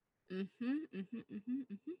coming up.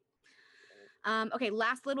 Okay,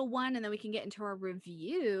 last little one, and then we can get into our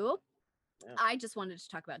review. Yeah. I just wanted to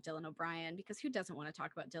talk about Dylan O'Brien because who doesn't want to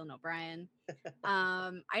talk about Dylan O'Brien?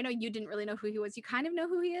 I know you didn't really know who he was. You kind of know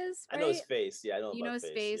who he is, right? I know his face. Yeah, I know. You know his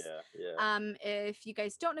face. Yeah. If you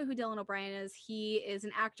guys don't know who Dylan O'Brien is, he is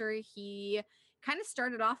an actor. He kind of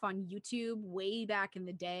started off on YouTube way back in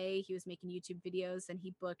the day. He was making YouTube videos, and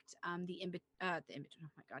he booked oh my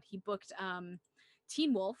God, he booked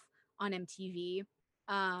Teen Wolf on MTV.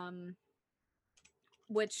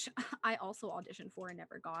 Which I also auditioned for and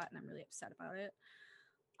never got, and I'm really upset about it.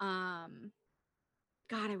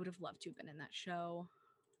 God, I would have loved to have been in that show.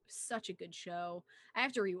 Such a good show. I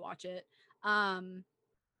have to rewatch it.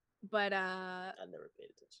 But I never paid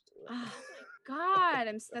attention to it. Oh my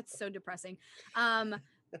God, that's so depressing.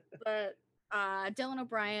 But Dylan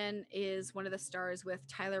O'Brien is one of the stars with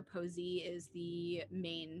Tyler Posey is the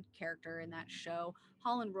main character in that show.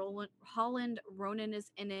 Holland Ronan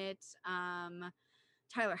is in it.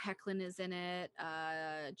 Tyler Hoechlin is in it,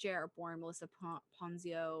 J.R. Bourne, Melissa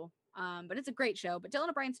Ponzio. But it's a great show. But Dylan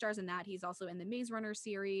O'Brien stars in that. He's also in the Maze Runner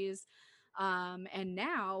series. And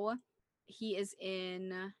now he's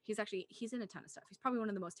in a ton of stuff. He's probably one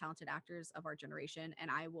of the most talented actors of our generation.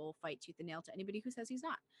 And I will fight tooth and nail to anybody who says he's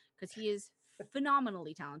not, because he is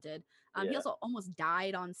phenomenally talented. He also almost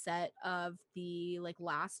died on set of the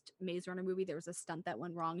last Maze Runner movie. There was a stunt that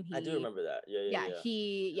went wrong. I do remember that.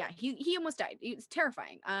 He almost died. It's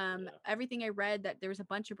terrifying. Everything I read that there was a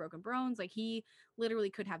bunch of broken bones. Like he literally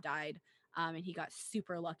could have died. And he got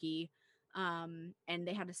super lucky. And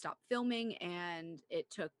they had to stop filming, and it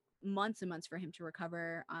took months and months for him to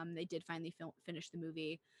recover. They did finally finish the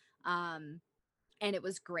movie. And it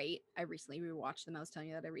was great. I recently rewatched them. I was telling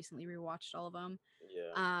you that I recently rewatched all of them.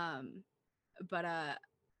 Yeah. But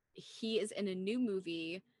he is in a new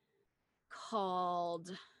movie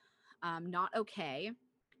called Not Okay.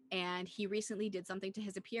 And he recently did something to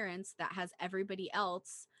his appearance that has everybody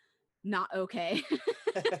else not okay.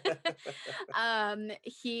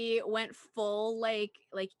 He went full like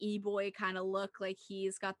e-boy kind of look. Like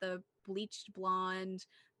he's got the bleached blonde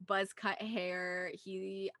buzz cut hair.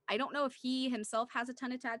 I don't know if he himself has a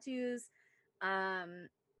ton of tattoos,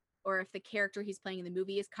 or if the character he's playing in the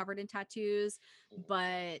movie is covered in tattoos,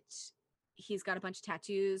 but he's got a bunch of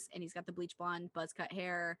tattoos and he's got the bleach blonde buzz cut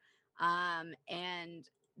hair. And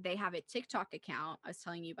they have a TikTok account. I was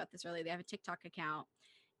telling you about this earlier. They have a TikTok account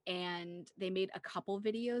and they made a couple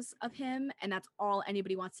videos of him, and that's all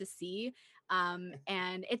anybody wants to see. And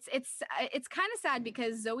it's kind of sad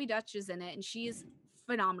because Zoe Dutch is in it and she's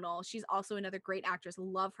phenomenal. She's also another great actress.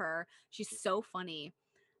 Love her. She's so funny.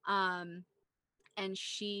 And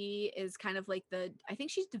she is kind of like I think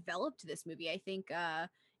she's developed this movie. I think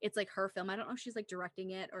it's like her film. I don't know if she's like directing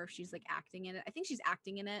it or if she's like acting in it. I think she's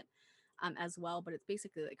acting in it as well, but it's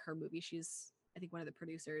basically like her movie. She's, I think, one of the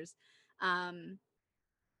producers.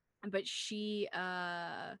 But she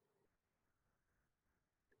on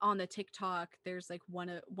the TikTok, there's like one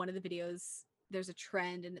of the videos, there's a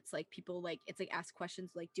trend and it's like people like, it's like ask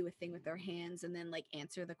questions, like do a thing with their hands and then like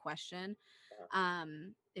answer the question.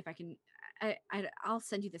 If I can, I'll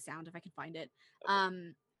send you the sound if I can find it.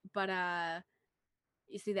 Okay. But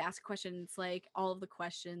you see the ask question, it's like all of the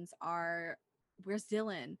questions are, where's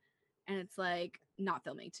Dylan? And it's like, not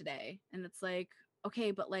filming today. And it's like,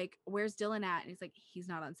 okay, but like, where's Dylan at? And he's like, he's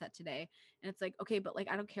not on set today. And it's like, okay, but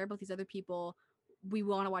like, I don't care about these other people. We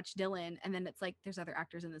want to watch Dylan. And then it's like, there's other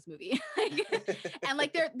actors in this movie. And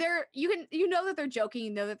like, they're, you know that they're joking,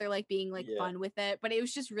 you know that they're like being like fun with it. But it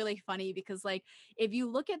was just really funny because like, if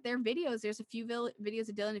you look at their videos, there's a few videos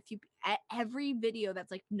of Dylan. Every video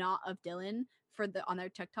that's like not of Dylan on their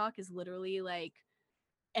TikTok is literally like,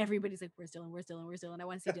 everybody's like, where's Dylan? Where's Dylan? Where's Dylan? I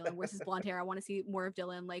want to see Dylan. Where's his blonde hair? I want to see more of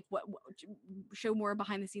Dylan. Like what show more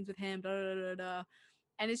behind the scenes with him. Da, da, da, da.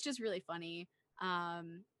 And it's just really funny.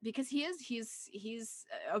 Because he's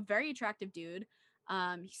a very attractive dude.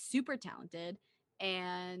 He's super talented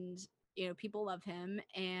and, you know, people love him.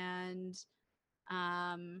 And,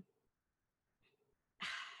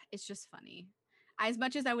 it's just funny. As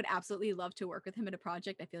much as I would absolutely love to work with him in a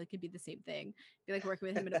project, I feel like it'd be the same thing. I feel like working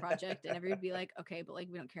with him in a project and everybody would be like, okay, but like,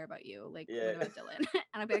 we don't care about you. Like, what about Dylan?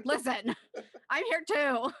 And I'd be like, listen, I'm here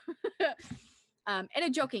too. In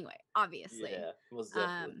a joking way, obviously. Yeah, most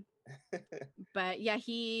definitely. But yeah,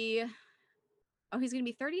 he's going to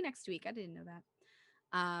be 30 next week. I didn't know that.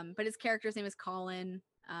 But his character's name is Colin.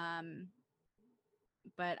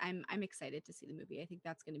 But I'm excited to see the movie. I think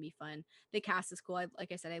that's going to be fun. The cast is cool.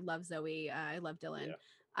 Like I said, I love Zoe. I love Dylan. Yeah.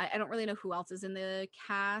 I don't really know who else is in the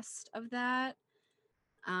cast of that.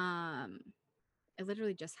 I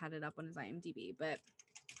literally just had it up on his IMDb, but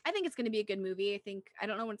I think it's going to be a good movie. I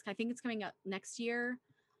don't know when I think it's coming out next year,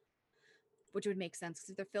 which would make sense because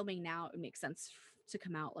if they're filming now, it would make sense to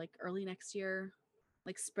come out like early next year,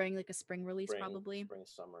 like spring, like a spring release, probably. Spring,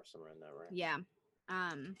 summer, somewhere in that, right? Yeah.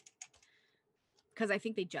 Because I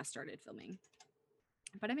think they just started filming.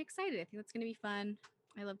 But I'm excited. I think that's going to be fun.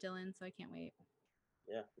 I love Dylan, so I can't wait.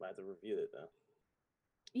 Yeah, I have to review it though.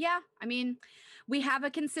 Yeah, I mean, we have a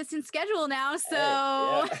consistent schedule now,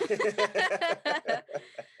 so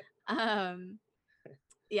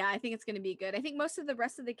yeah, I think it's going to be good. I think most of the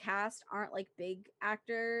rest of the cast aren't like big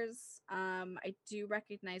actors. I do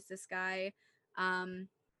recognize this guy,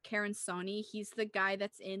 Karen Sony. He's the guy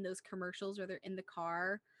that's in those commercials where they're in the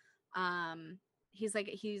car. He's like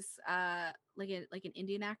an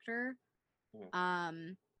Indian actor.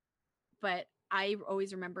 But I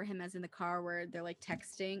always remember him as in the car where they're like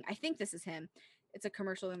texting. I think this is him. It's a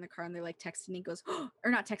commercial in the car and they're like texting. He goes, oh,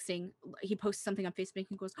 or not texting. He posts something on Facebook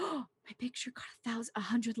and goes, oh, my picture got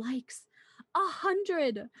 100 likes.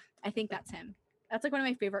 100. I think that's him. That's like one of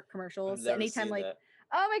my favorite commercials. Anytime like,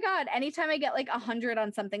 oh my God, anytime I get like 100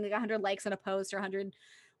 on something, like 100 likes on a post or 100,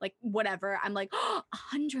 like whatever, I'm like, oh,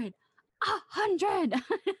 100. 100.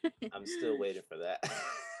 I'm still waiting for that.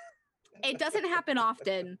 It doesn't happen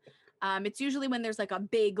often. It's usually when there's like a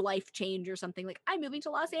big life change or something, like I'm moving to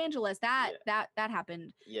Los Angeles. That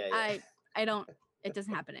happened. Yeah. I don't, it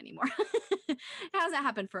doesn't happen anymore. It hasn't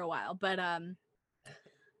happened for a while, but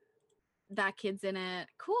that kid's in it.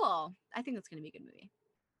 Cool. I think that's gonna be a good movie.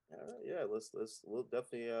 Yeah, we'll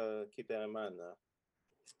definitely keep that in mind though.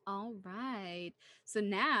 All right. So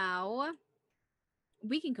now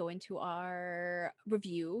we can go into our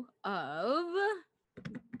review of,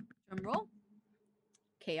 drumroll,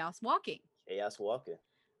 Chaos Walking. Chaos Walking.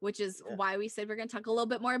 Which is why we said we're going to talk a little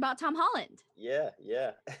bit more about Tom Holland. Yeah.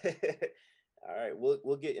 All right,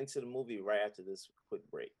 we'll get into the movie right after this quick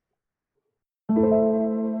break.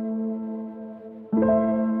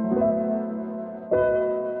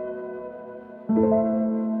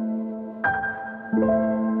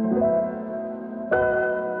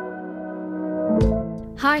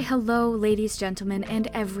 Hi, hello, ladies, gentlemen, and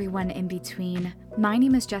everyone in between. My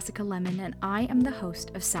name is Jessica Lemon, and I am the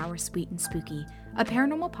host of Sour, Sweet, and Spooky, a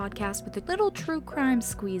paranormal podcast with a little true crime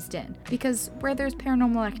squeezed in. Because where there's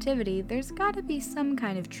paranormal activity, there's gotta be some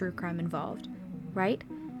kind of true crime involved, right?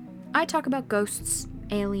 I talk about ghosts,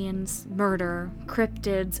 aliens, murder,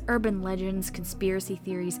 cryptids, urban legends, conspiracy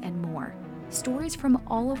theories, and more. Stories from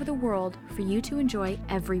all over the world for you to enjoy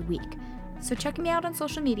every week. So check me out on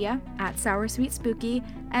social media at Sour Sweet Spooky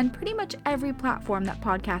and pretty much every platform that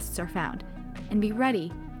podcasts are found. And be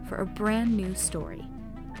ready for a brand new story.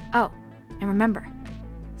 Oh, and remember,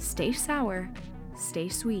 stay sour, stay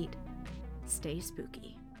sweet, stay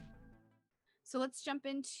spooky. So let's jump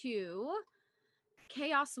into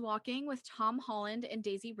Chaos Walking with Tom Holland and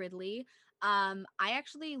Daisy Ridley. I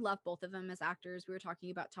actually love both of them as actors. We were talking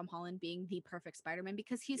about Tom Holland being the perfect Spider-Man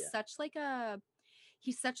because he's such like a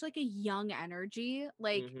young energy.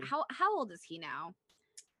 Like how old is he now?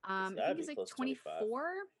 I think he's like 24,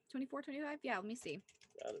 25. Yeah, let me see.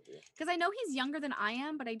 Because I know he's younger than I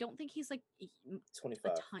am, but I don't think he's like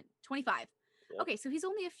 25. 25. Yep. Okay, so he's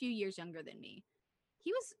only a few years younger than me.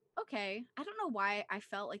 He was okay. I don't know why I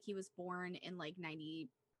felt like he was born in like 99.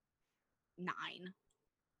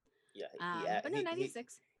 Yeah, but no,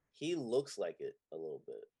 96. He looks like it a little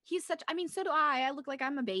bit. He's such, I mean, so do I. I look like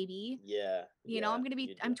I'm a baby. Yeah. You know,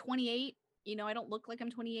 I'm 28. You know, I don't look like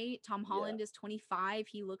I'm 28. Tom Holland is 25.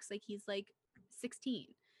 He looks like he's like 16.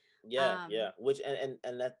 Yeah. Which and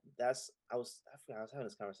that's I was having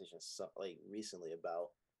this conversation like recently about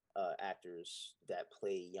actors that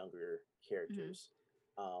play younger characters.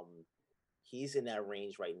 He's in that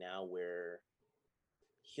range right now where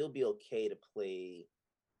he'll be okay to play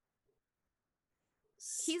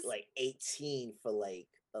he's like 18 for like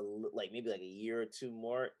maybe like a year or two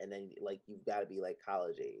more, and then like you've got to be like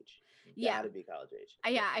college age. Gotta be college age.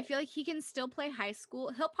 Yeah, I feel like he can still play high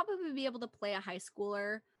school. He'll probably be able to play a high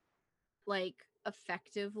schooler like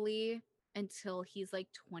effectively until he's like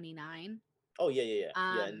 29. Oh yeah,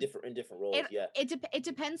 in different roles. It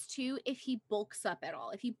depends too if he bulks up at all.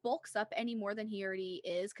 If he bulks up any more than he already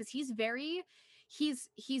is, because he's very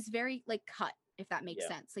like cut, if that makes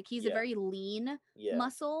sense. Like he's a very lean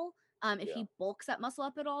muscle. If he bulks that muscle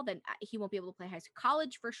up at all, then he won't be able to play high school.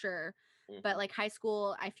 College for sure, but like high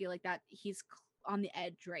school, I feel like that he's on the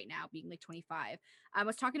edge right now, being like 25. I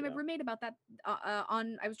was talking to my roommate about that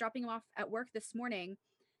I was dropping him off at work this morning,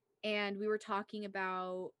 and we were talking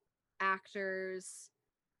about actors.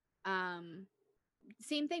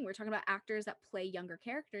 Same thing. We're talking about actors that play younger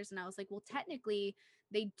characters, and I was like, well, technically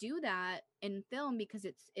they do that in film because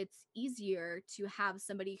it's easier to have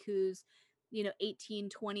somebody who's 18,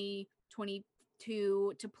 20,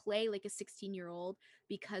 22 to play like a 16-year-old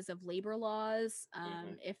because of labor laws.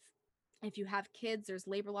 If you have kids, there's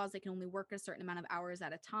labor laws. They can only work a certain amount of hours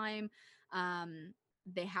at a time.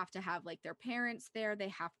 They have to have like their parents there. They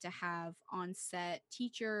have to have on-set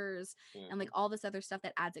teachers and like all this other stuff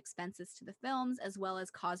that adds expenses to the films, as well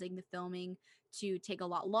as causing the filming to take a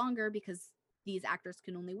lot longer because these actors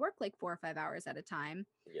can only work like 4 or 5 hours at a time.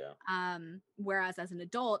 Whereas as an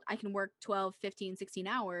adult, I can work 12, 15, 16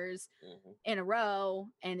 hours in a row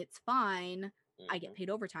and it's fine. I get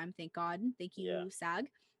paid overtime. Thank God. Thank you, SAG.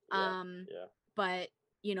 But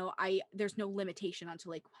there's no limitation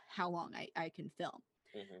onto like how long I can film.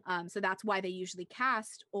 So that's why they usually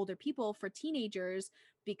cast older people for teenagers,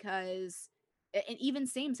 because, and even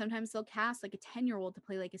sometimes they'll cast like a 10-year-old to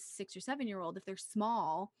play like a 6 or 7-year-old if they're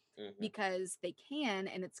small, because they can,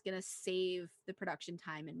 and it's going to save the production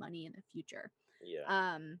time and money in the future.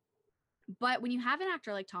 But when you have an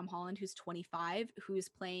actor like Tom Holland, who's 25, who's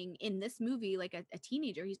playing in this movie like a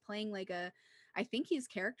teenager, he's playing like I think his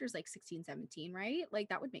character's like 16, 17, right? Like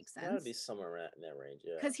that would make sense. That would be somewhere in that range,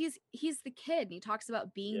 yeah. Because he's the kid, and he talks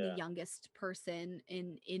about being the youngest person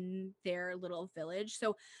in their little village.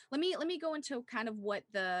 So let me go into kind of what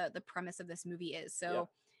the premise of this movie is. So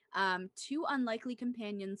two unlikely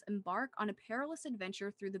companions embark on a perilous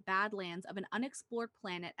adventure through the Badlands of an unexplored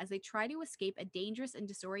planet as they try to escape a dangerous and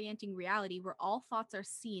disorienting reality where all thoughts are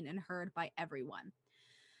seen and heard by everyone.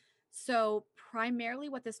 So primarily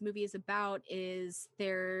what this movie is about is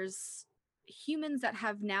there's humans that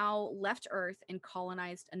have now left Earth and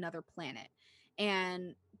colonized another planet.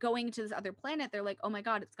 And going to this other planet, they're like, oh my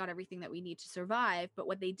God, it's got everything that we need to survive. But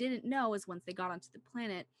what they didn't know is once they got onto the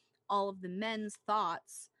planet, all of the men's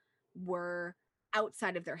thoughts were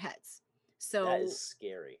outside of their heads. So that is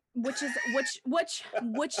scary. Which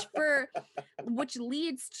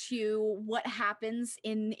leads to what happens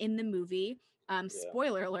in the movie.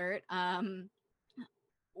 Spoiler alert.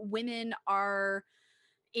 Women are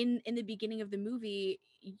in the beginning of the movie,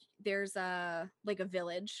 there's a like a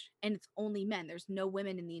village, and it's only men. There's no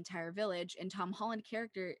women in the entire village, and Tom Holland's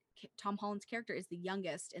character is the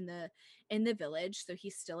youngest in the village, so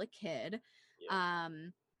he's still a kid. Yeah.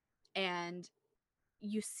 And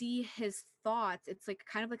you see his thoughts. It's like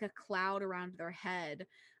kind of like a cloud around their head,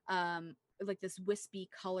 like this wispy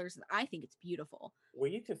colors. I think it's beautiful. Were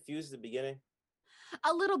you confused at the beginning?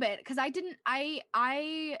 A little bit, because I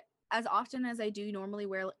as often as I do normally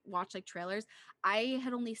watch like trailers, I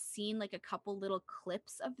had only seen like a couple little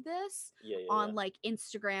clips of this on like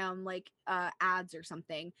Instagram, like ads or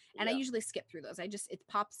something, and I usually skip through those. It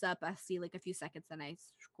pops up, I see like a few seconds, then I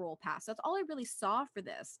scroll past. That's all I really saw for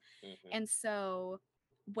this. And so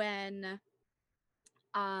when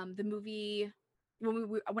the movie,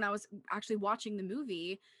 when I was actually watching the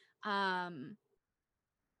movie,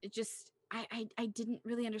 it just I didn't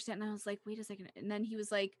really understand, and I was like, wait a second. And then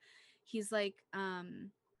he's like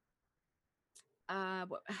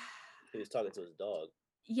what, he was talking to his dog.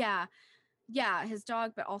 Yeah, his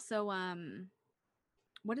dog, but also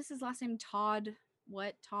what is his last name? Todd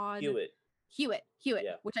Hewitt,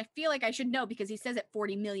 yeah. Which I feel like I should know because he says it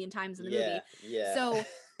 40 million times in the movie. So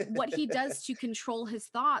what he does to control his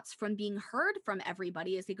thoughts from being heard from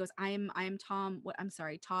everybody is he goes, I am Todd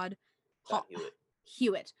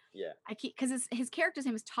Hewitt. Yeah. Because his character's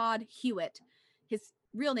name is Todd Hewitt. His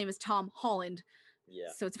real name is Tom Holland. Yeah.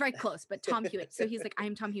 So it's very close, but Tom Hewitt. So he's like, I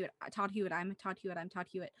am Tom Hewitt. Todd Hewitt. I'm Todd Hewitt. I'm Todd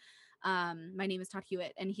Hewitt. My name is Todd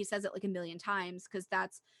Hewitt. And he says it like a million times because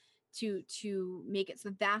that's to make it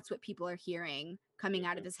so that's what people are hearing coming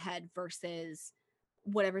out of his head versus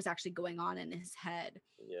whatever's actually going on in his head.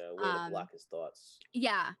 Yeah, way to block his thoughts.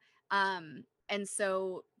 Yeah. And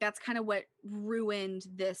so that's kind of what ruined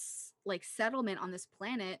this like settlement on this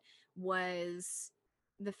planet, was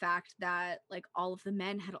the fact that like all of the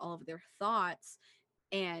men had all of their thoughts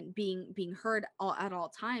and being heard at all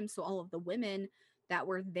times. So all of the women that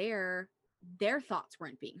were there, their thoughts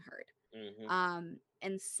weren't being heard.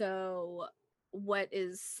 And so what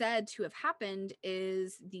is said to have happened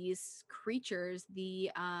is these creatures,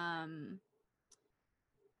 oh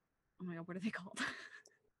my God, what are they called?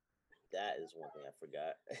 That is one thing I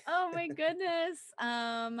forgot. Oh my goodness.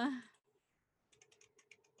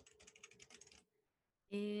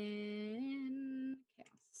 In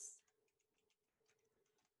chaos.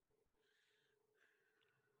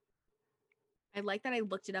 I like that I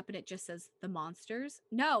looked it up and it just says the monsters.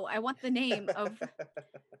 No, I want the name of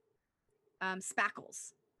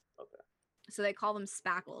spackles. Okay. So they call them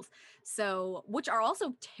spackles. So, which are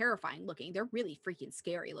also terrifying looking. They're really freaking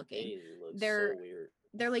scary looking. They're so weird.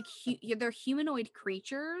 They're like they're humanoid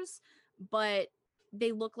creatures, but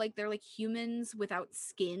they look like they're like humans without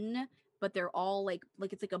skin, but they're all like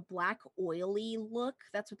it's like a black oily look.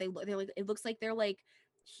 That's what they look. They're like, it looks like they're like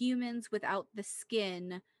humans without the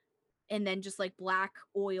skin, and then just like black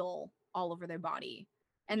oil all over their body.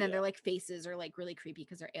 And then their like faces are like really creepy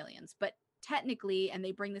because they're aliens. But technically, and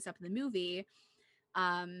they bring this up in the movie,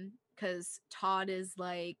 because Todd is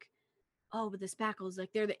like, oh, but the spackles,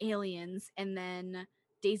 like they're the aliens. And then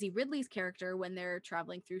Daisy Ridley's character, when they're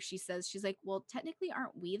traveling through, she's like, well, technically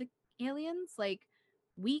aren't we the aliens? Like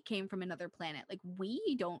we came from another planet. Like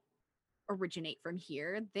we don't originate from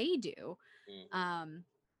here. They do.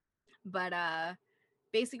 But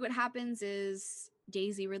basically what happens is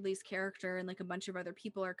Daisy Ridley's character and like a bunch of other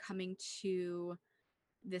people are coming to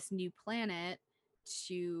this new planet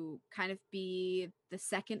to kind of be the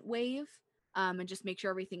second wave, and just make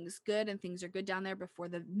sure everything's good and things are good down there before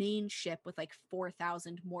the main ship with like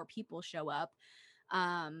 4,000 more people show up.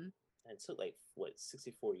 And it took like what,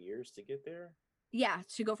 64 years to get there? Yeah,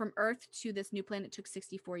 to go from Earth to this new planet took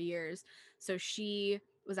 64 years. So she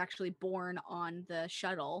was actually born on the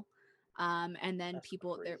shuttle. And then that's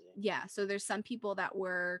people there, yeah. So there's some people that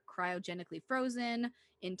were cryogenically frozen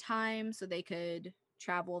in time so they could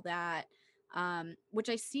travel that, which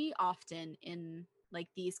I see often in like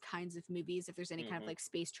these kinds of movies. If there's any kind of like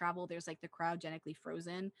space travel, there's like the cryogenically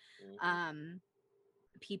frozen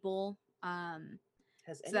people.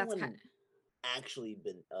 Has so anyone that's actually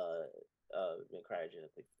been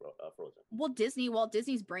cryogenically frozen? Well, Walt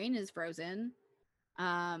Disney's brain is frozen.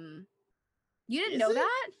 You didn't Is know it?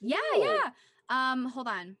 that? Yeah, No. yeah. Hold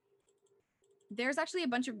on. There's actually a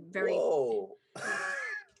bunch of very Whoa.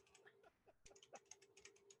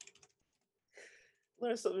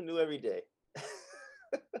 Learn something new every day.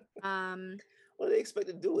 What do they expect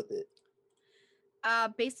to do with it?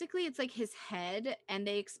 Basically it's like his head, and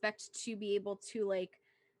they expect to be able to like,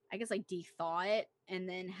 I guess like de-thaw it and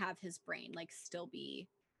then have his brain like still be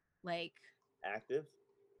like active.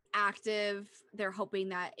 They're hoping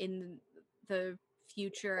that in the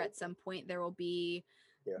future at some point there will be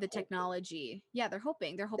They're the hoping. technology. Yeah, they're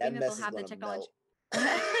hoping That that mess they'll is have the gonna technology.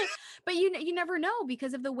 melt. But you never know,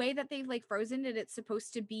 because of the way that they've like frozen it. It's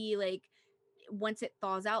supposed to be like, once it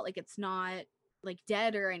thaws out, like it's not like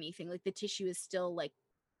dead or anything, like the tissue is still like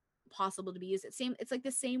possible to be used. It's like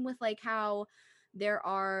the same with like how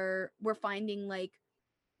we're finding like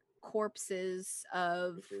corpses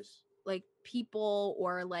of Creatures. like people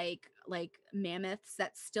or like mammoths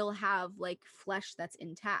that still have like flesh that's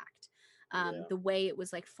intact. Yeah. The way it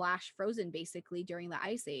was like flash frozen basically during the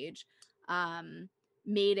ice age,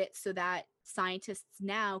 made it so that scientists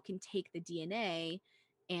now can take the DNA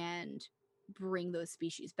and bring those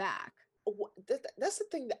species back. That's the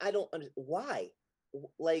thing that I don't understand. Why?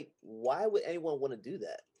 Like, why would anyone want to do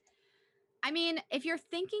that? I mean, if you're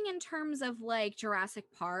thinking in terms of like Jurassic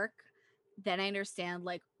Park, then I understand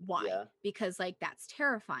like why. Yeah. Because like that's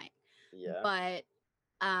terrifying. Yeah. But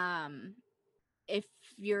if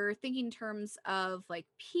you're thinking in terms of like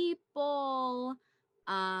people,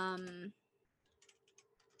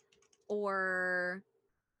 or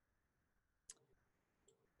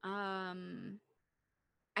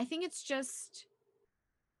I think it's just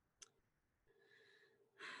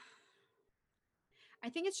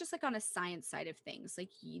like on a science side of things, like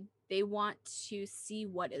they want to see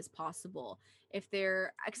what is possible. If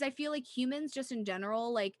they're, because I feel like humans just in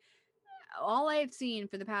general, like all I've seen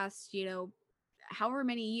for the past, however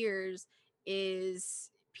many years, is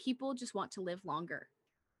people just want to live longer.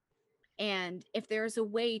 And if there's a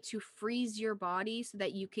way to freeze your body so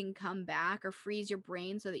that you can come back, or freeze your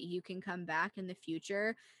brain so that you can come back in the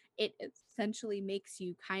future, it essentially makes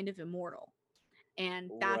you kind of immortal.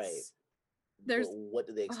 And that's right. There's But what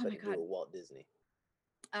do they oh my expect to do God. with Walt Disney?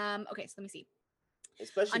 Okay, so let me see.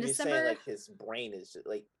 Especially On if you're saying December, like his brain is just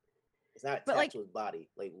like it's not but attached like to his body.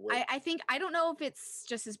 Like what? I think I don't know if it's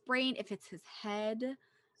just his brain, if it's his head.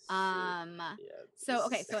 Yeah. So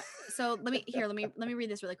okay, so let me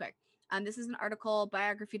read this really quick. This is an article,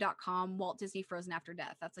 biography.com, Walt Disney frozen after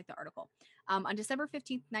death. That's like the article. On December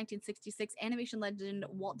 15th, 1966, animation legend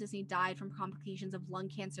Walt Disney died from complications of lung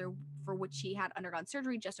cancer, for which he had undergone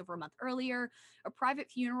surgery just over a month earlier. A private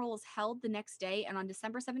funeral was held the next day, and on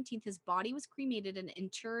December 17th, his body was cremated and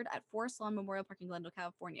interred at Forest Lawn Memorial Park in Glendale,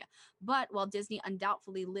 California. But while Disney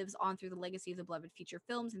undoubtedly lives on through the legacy of the beloved feature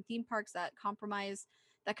films and theme parks that comprised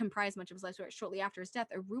much of his life shortly after his death,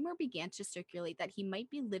 a rumor began to circulate that he might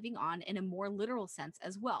be living on in a more literal sense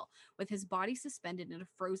as well, with his body suspended in a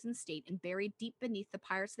frozen state and buried deep beneath the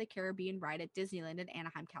Pirates of the Caribbean ride at Disneyland in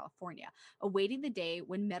Anaheim, California, awaiting the day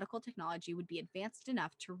when medical technology would be advanced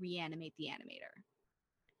enough to reanimate the animator.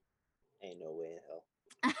 Ain't no way in hell.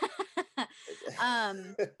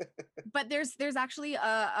 But there's actually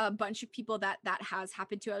a bunch of people that has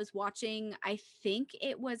happened to. I was watching, I think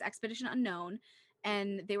it was Expedition Unknown,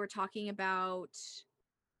 and they were talking about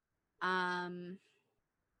I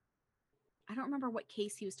don't remember what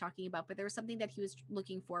case he was talking about, but there was something that he was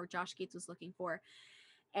looking for, Josh Gates was looking for,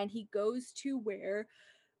 and he goes to where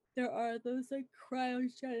there are those like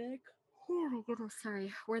cryogenic, oh my goodness,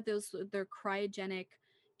 sorry, where they're cryogenic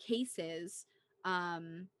cases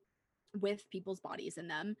with people's bodies in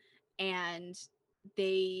them, and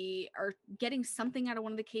they are getting something out of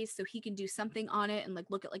one of the cases so he can do something on it and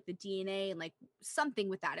like look at like the DNA and like something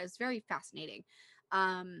with that. It was very fascinating.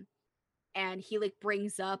 And he like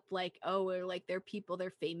brings up like, oh, or like they're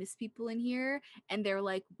famous people in here, and they're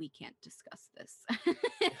like, we can't discuss this.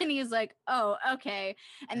 And he's like, oh, okay.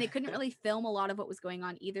 And they couldn't really film a lot of what was going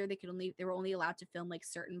on either. They were only allowed to film like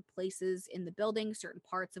certain places in the building, certain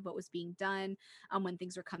parts of what was being done. When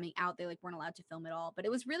things were coming out, they like weren't allowed to film it all, but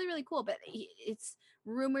it was really, really cool. But it's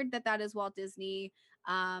rumored that is Walt Disney.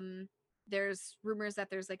 There's rumors that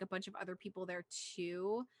there's like a bunch of other people there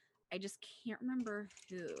too. I just can't remember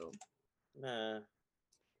who. Nah,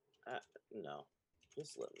 no,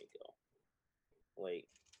 just let me go. Like,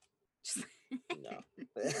 no.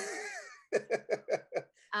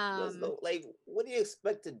 Like, what do you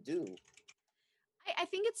expect to do? I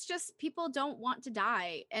think it's just people don't want to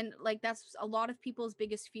die, and like that's a lot of people's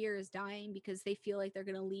biggest fear is dying, because they feel like they're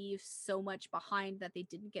gonna leave so much behind that they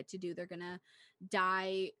didn't get to do. They're gonna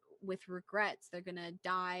die with regrets. They're gonna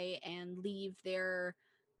die and leave their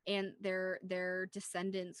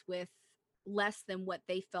descendants with less than what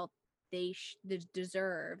they felt they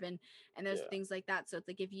deserve, and there's things like that. So it's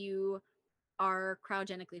like, if you are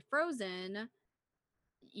cryogenically frozen,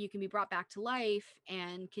 you can be brought back to life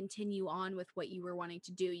and continue on with what you were wanting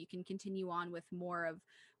to do. You can continue on with more of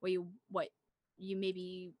what you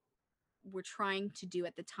maybe were trying to do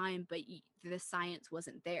at the time, but the science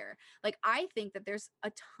wasn't there. Like, I think that there's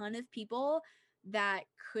a ton of people that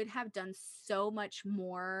could have done so much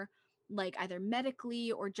more, like either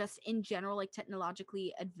medically or just in general, like technological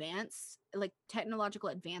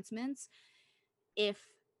advancements, if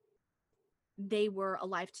they were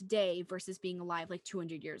alive today versus being alive like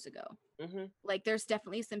 200 years ago. Like there's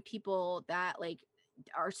definitely some people that like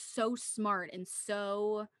are so smart and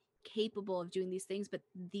so capable of doing these things, but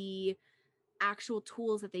the actual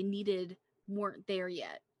tools that they needed weren't there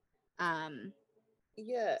yet.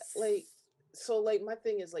 Yeah, like, so like my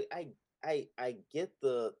thing is like I get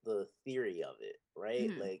the theory of it,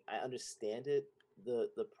 right? Like I understand it.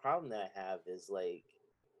 The problem that I have is like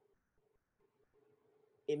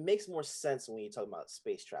it makes more sense when you talk about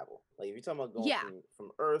space travel. Like if you're talking about going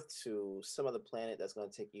from Earth to some other planet that's going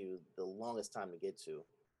to take you the longest time to get to.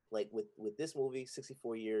 Like with this movie,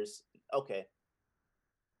 64 years, okay.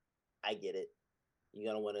 I get it. You're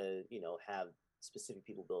going to want to, have specific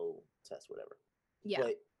people go test whatever. Yeah.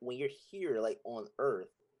 But when you're here, like on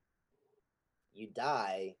Earth, you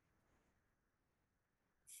die,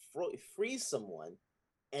 freeze someone,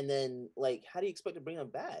 and then like, how do you expect to bring them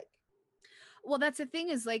back? Well, that's the thing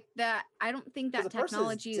is like that. I don't think that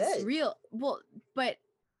technology is real. Well, but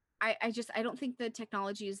I don't think the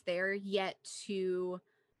technology is there yet to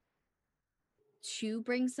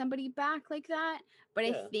bring somebody back like that. But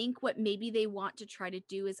I think what maybe they want to try to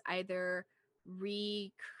do is either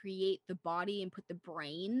recreate the body and put the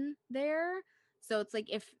brain there. So it's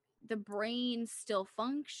like if the brain still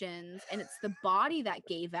functions and it's the body that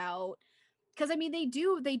gave out, because I mean they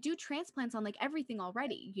do transplants on like everything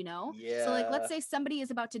already, Yeah. So like let's say somebody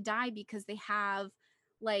is about to die because they have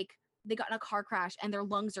like they got in a car crash and their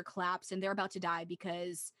lungs are collapsed and they're about to die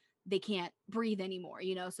because they can't breathe anymore,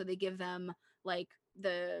 so they give them like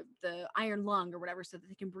the iron lung or whatever so that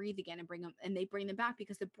they can breathe again and they bring them back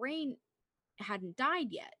because the brain hadn't died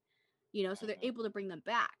yet, so they're able to bring them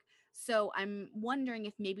back. So I'm wondering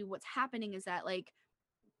if maybe what's happening is that like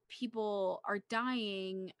people are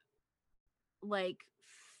dying like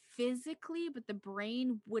physically, but the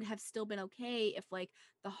brain would have still been okay if like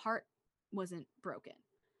the heart wasn't broken,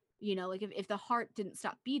 like if the heart didn't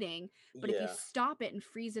stop beating, but if you stop it and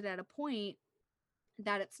freeze it at a point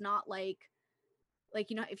that it's not like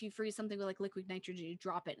if you freeze something with like liquid nitrogen, you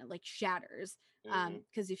drop it and it like shatters.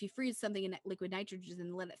 Because if you freeze something in liquid nitrogen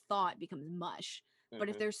and let it thaw, it becomes mush. But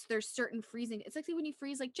if there's certain freezing, it's like when you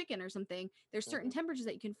freeze like chicken or something, there's certain temperatures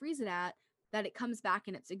that you can freeze it at that it comes back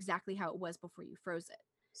and it's exactly how it was before you froze it.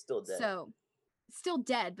 Still dead. So still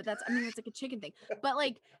dead, but that's like a chicken thing. But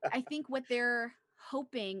like I think what they're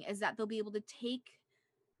hoping is that they'll be able to take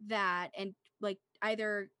that and like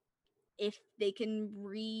either if they can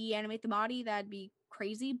reanimate the body, that'd be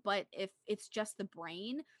crazy. But if it's just the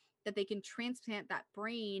brain, that they can transplant that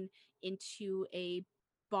brain into a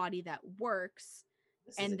body that works.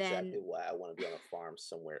 This is exactly why I want to be on a farm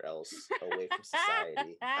somewhere else away from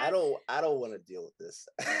society. I don't want to deal with this.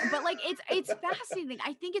 But like it's fascinating.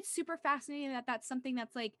 I think it's super fascinating that that's something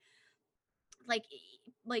that's like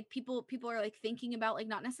people are like thinking about, like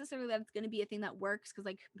not necessarily that it's going to be a thing that works because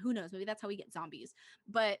like who knows, maybe that's how we get zombies.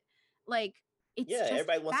 But like it's just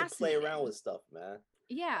everybody wants to play around with stuff, man.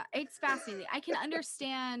 Yeah, it's fascinating. I can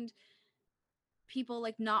understand people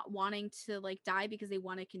like not wanting to like die because they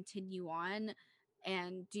want to continue on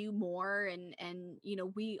and do more and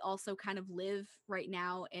we also kind of live right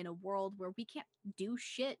now in a world where we can't do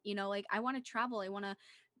shit, like I want to travel, I want to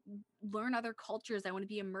learn other cultures, I want to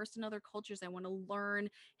be immersed in other cultures, I want to learn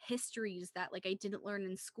histories that like I didn't learn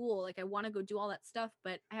in school, like I want to go do all that stuff,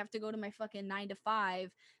 but I have to go to my fucking 9 to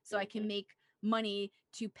 5 so I can make money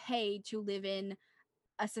to pay to live in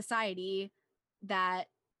a society that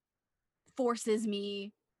forces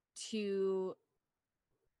me to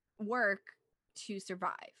work to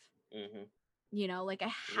survive. Like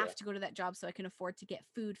I have to go to that job so I can afford to get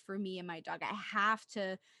food for me and my dog. I have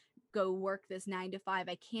to go work this 9 to 5.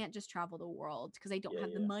 I can't just travel the world because I don't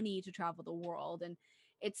have the money to travel the world. And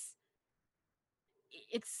it's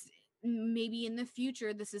maybe in the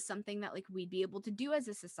future this is something that like we'd be able to do as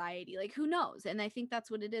a society, like who knows. And I think that's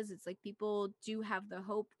what it is. It's like people do have the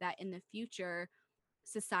hope that in the future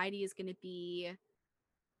society is going to be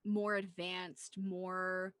more advanced,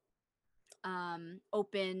 more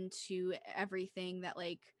open to everything, that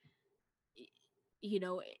like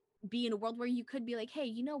be in a world where you could be like, hey,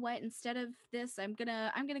 you know what, instead of this I'm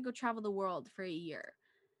gonna go travel the world for a year,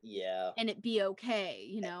 and it be okay.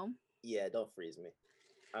 Yeah, don't freeze me,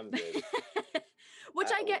 I'm good. Which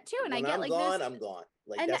I get too, and I get like gone, this, I'm gone,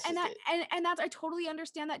 like and that's I totally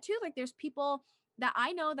understand that too. Like there's people that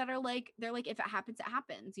I know that are like, they're like, if it happens, it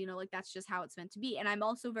happens, like that's just how it's meant to be. And I'm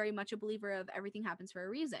also very much a believer of everything happens for a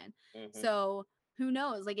reason. So who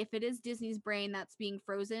knows? Like, if it is Disney's brain that's being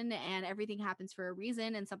frozen and everything happens for a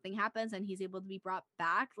reason, and something happens and he's able to be brought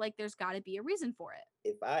back, like, there's got to be a reason for it.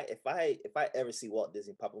 If I ever see Walt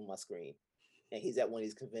Disney pop on my screen and he's at one of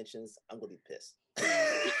these conventions, I'm gonna be pissed.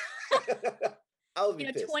 I would be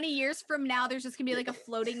pissed. 20 years from now, there's just gonna be like a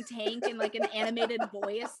floating tank and like an animated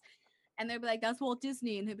voice, and they'll be like, "That's Walt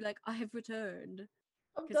Disney," and he'll be like, "I have returned."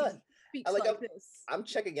 I'm done. I'm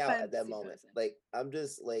checking out at that moment. Person. Like, I'm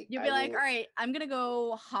just like, you'll be like, all right, I'm gonna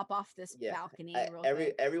go hop off this balcony.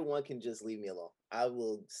 Everyone can just leave me alone. I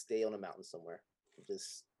will stay on a mountain somewhere,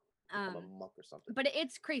 just become a monk or something. But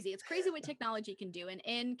it's crazy. It's crazy what technology can do. And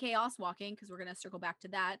in Chaos Walking, because we're gonna circle back to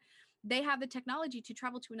that, they have the technology to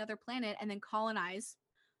travel to another planet and then colonize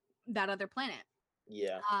that other planet.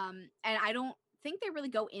 Yeah. And I don't think they really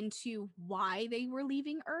go into why they were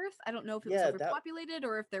leaving Earth. I don't know if it was overpopulated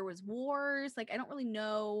or if there was wars. Like, I don't really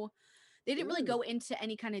know. They didn't really go into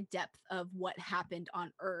any kind of depth of what happened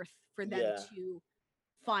on Earth for them to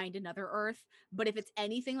find another Earth. But if it's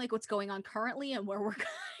anything like what's going on currently and where we're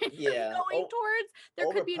going towards,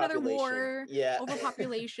 there could be another war.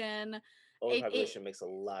 Overpopulation. Overpopulation makes a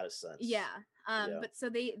lot of sense. Yeah. But so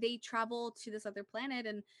they travel to this other planet,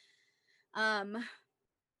 and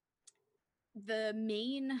the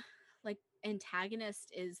main like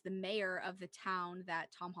antagonist is the mayor of the town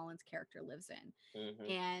that Tom Holland's character lives in.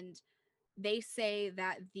 Mm-hmm. And they say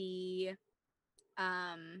that the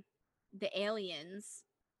aliens,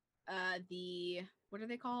 what are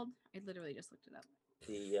they called? I literally just looked it up.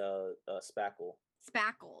 The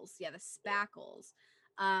Spackles. Yeah, the Spackles.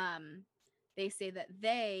 They say that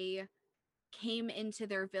they came into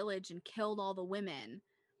their village and killed all the women,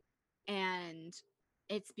 and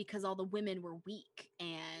it's because all the women were weak,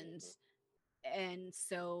 and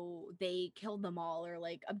so they killed them all, or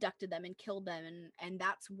like abducted them and killed them, and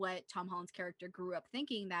that's what Tom Holland's character grew up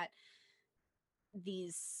thinking, that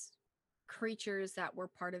these creatures that were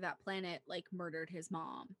part of that planet like murdered his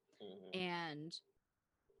mom. Mm-hmm. And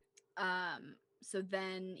so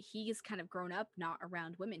then he's kind of grown up not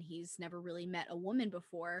around women. He's never really met a woman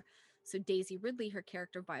before. So Daisy Ridley, her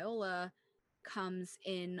character Viola, comes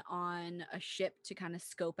in on a ship to kind of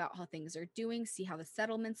scope out how things are doing, see how the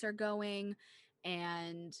settlements are going,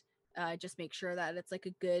 and just make sure that it's like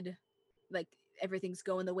a good, like everything's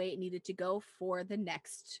going the way it needed to go for the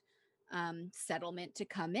next settlement to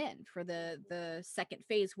come in for the second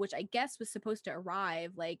phase, which I guess was supposed to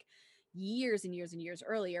arrive like years and years and years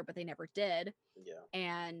earlier, but they never did. Yeah.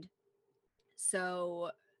 And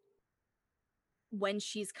so when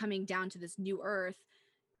she's coming down to this new Earth,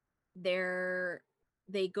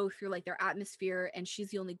 they go through like their atmosphere, and she's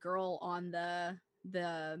the only girl on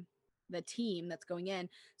the team that's going in.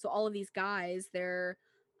 So all of these guys, their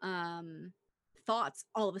thoughts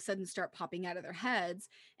all of a sudden start popping out of their heads,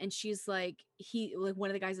 and she's like, one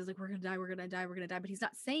of the guys is like, we're gonna die, but he's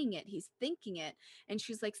not saying it, he's thinking it. And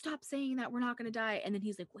she's like, stop saying that, we're not gonna die. And then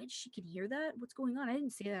he's like, wait, she can hear that? What's going on? I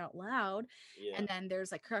didn't say that out loud. And then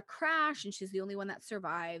there's like a crash, and she's the only one that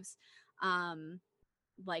survives,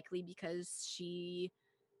 likely because she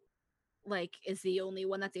like is the only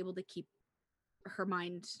one that's able to keep her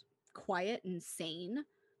mind quiet and sane.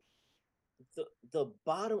 The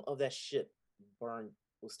bottom of that ship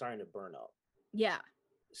was starting to burn up. Yeah.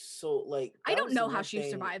 So like, I don't know how she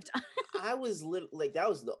survived. I was like, that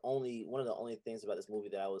was one of the only things about this movie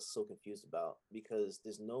that I was so confused about, because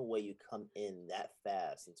there's no way you come in that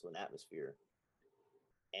fast into an atmosphere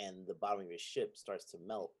and the bottom of your ship starts to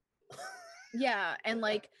melt. Yeah, and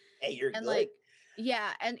like, hey, you're and good. Like, yeah,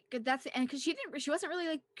 and because she wasn't really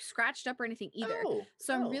like scratched up or anything either.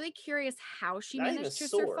 So I'm really curious how she managed to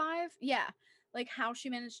survive. Yeah, like how she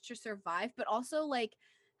managed to survive, but also like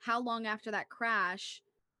how long after that crash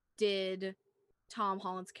did Tom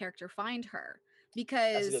Holland's character find her?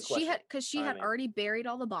 Because she had already buried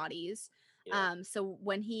all the bodies. Yeah. So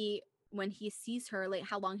when he sees her, like,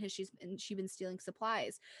 how long has she been stealing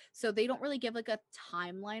supplies? So they don't really give like a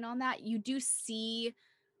timeline on that. You do see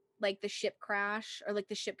like the ship crash, or like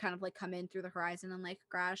the ship kind of like come in through the horizon and like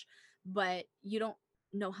crash, but you don't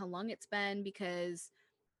know how long it's been, because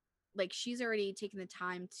like she's already taken the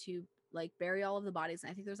time to like bury all of the bodies,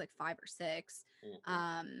 and I think there's like 5 or 6.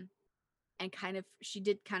 Mm-hmm. And kind of she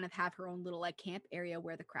did kind of have her own little like camp area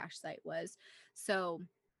where the crash site was. So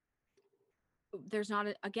there's not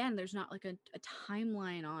like a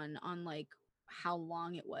timeline on like how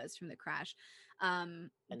long it was from the crash. And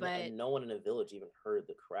no one in the village even heard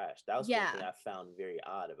the crash. That was one thing I found very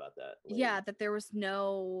odd about that. Like, that there was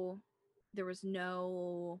no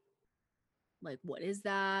like, what is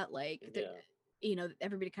that? Like,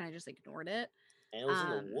 everybody kind of just ignored it. And it was in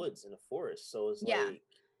the woods, in the forest. So it's like,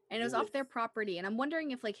 And it was off their property. And I'm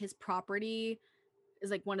wondering if like his property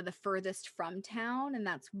is like one of the furthest from town, and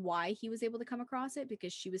that's why he was able to come across it,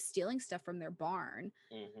 because she was stealing stuff from their barn.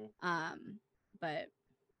 But I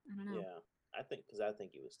don't know. Yeah, I think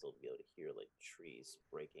you would still be able to hear like trees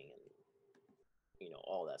breaking and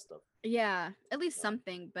all that stuff. Yeah, at least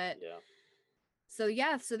something. But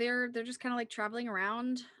yeah. So they're just kind of like traveling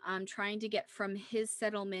around, trying to get from his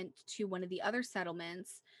settlement to one of the other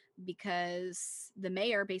settlements, because the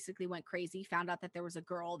mayor basically went crazy, found out that there was a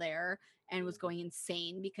girl there, and was going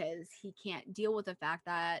insane because he can't deal with the fact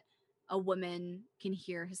that a woman can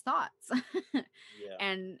hear his thoughts.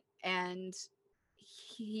 And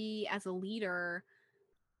he, as a leader,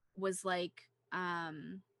 was like,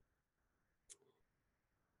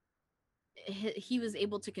 he was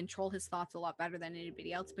able to control his thoughts a lot better than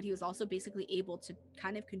anybody else, but he was also basically able to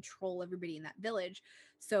kind of control everybody in that village.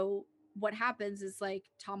 So what happens is like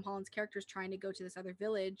Tom Holland's character is trying to go to this other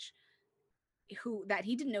village that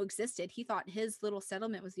he didn't know existed. He thought his little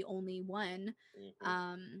settlement was the only one,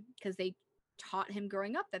 because they taught him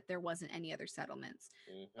growing up that there wasn't any other settlements.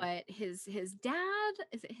 But his dad,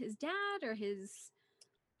 is it his dad or his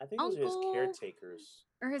I think those are his caretakers.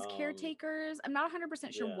 Or his caretakers. I'm not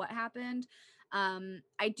 100% sure what happened.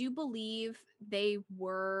 I do believe they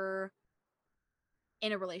were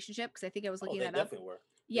in a relationship, because I think I was looking that up. Definitely were.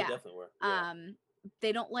 Yeah. They definitely were. Yeah.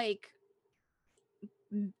 They don't like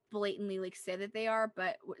blatantly like say that they are, but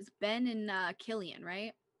it was Ben and Killian,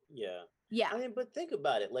 right? Yeah. Yeah. I mean, but think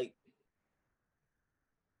about it. Like,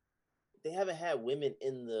 they haven't had women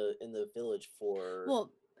in the village for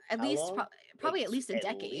at least probably at least a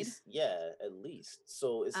decade. At least.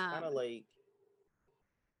 So it's kind of like,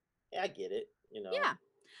 I get it, Yeah,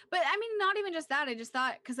 but I mean, not even just that. I just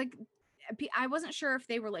thought, because like I wasn't sure if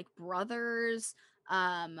they were like brothers,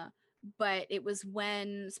 but it was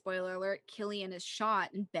when, spoiler alert, Killian is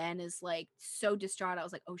shot and Ben is like so distraught. I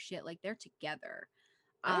was like, oh shit, like they're together.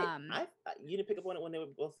 You didn't pick up on it when they were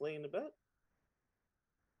both laying in the bed?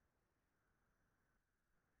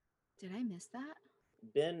 Did I miss that?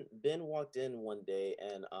 Ben walked in one day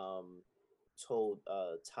and told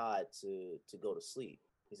Todd to go to sleep.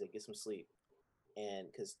 He said, get some sleep.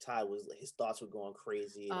 And because Todd his thoughts were going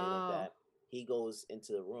crazy and everything like that. He goes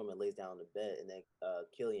into the room and lays down on the bed, and then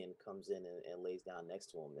Killian comes in and lays down next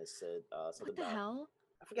to him and said something about, hell?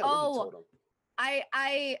 I forgot what he told him.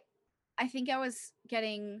 I think I was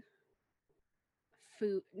getting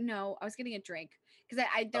food. No, I was getting a drink, because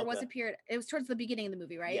there was a period. It was towards the beginning of the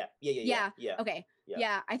movie, right? Yeah. Okay.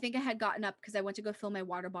 Yeah, I think I had gotten up because I went to go fill my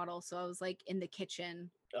water bottle, so I was like in the kitchen.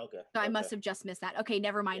 Okay. So I must have just missed that. Okay,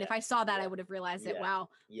 never mind. If I saw that, I would have realized it. Wow.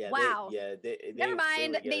 Yeah. Wow. They never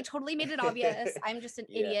mind. They totally made it obvious. I'm just an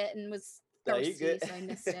idiot and was thirsty, so I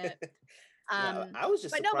missed it. I was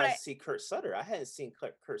just surprised to see Kurt Sutter. I hadn't seen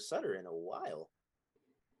Kurt Sutter in a while.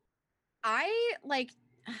 I like.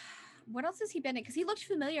 What else has he been in? Because he looked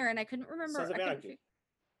familiar, and I couldn't remember.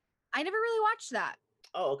 I never really watched that.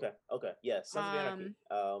 Oh, okay. Yeah, Sons of Anarchy.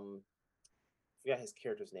 Forgot his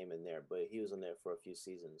character's name in there, but he was in there for a few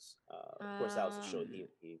seasons. Of course, that was a show he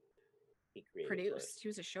created. Produced. He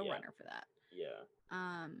was a showrunner for that. Yeah.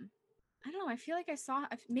 I don't know. I feel like I saw.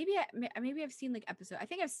 Maybe I've seen like episodes. I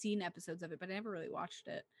think I've seen episodes of it, but I never really watched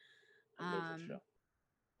it. Amazing show.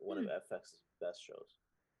 One of FX's best shows.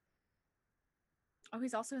 Oh,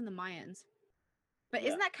 he's also in the Mayans. But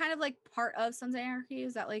isn't that kind of like part of Sons of Anarchy?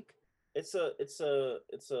 Is that like? It's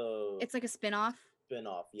like a spin-off.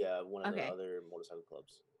 Yeah, one of the other motorcycle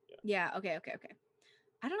clubs. Yeah. Okay.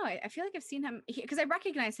 I don't know. I feel like I've seen him because I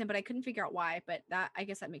recognize him, but I couldn't figure out why. But I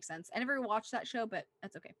guess that makes sense. I never watched that show, but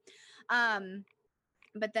that's okay.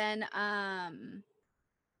 But then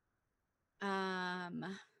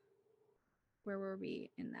where were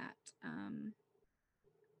we in that?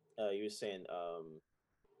 You were saying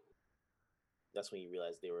that's when you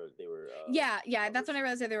realized they were yeah that's when I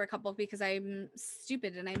realized that there were a couple, because I'm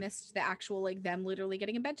stupid and I missed the actual like them literally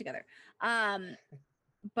getting in bed together.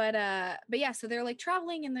 But yeah, so they're like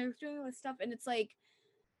traveling and they're doing all this stuff, and it's like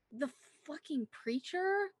the fucking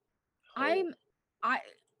preacher.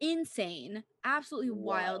 Insane, absolutely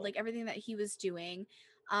wild, like everything that he was doing.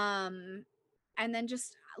 And then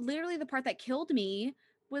just literally the part that killed me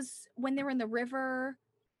was when they were in the river.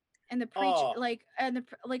 And the preacher,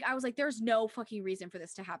 I was like, there's no fucking reason for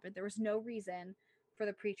this to happen. There was no reason for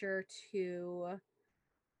the preacher to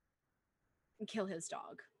kill his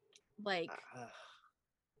dog. Like,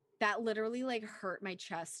 that literally like hurt my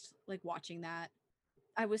chest, like watching that.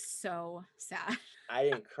 I was so sad. I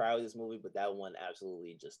didn't cry with this movie, but that one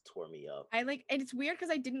absolutely just tore me up. And it's weird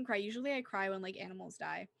because I didn't cry. Usually I cry when like animals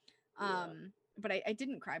die. but I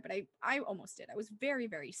didn't cry, but I almost did. I was very,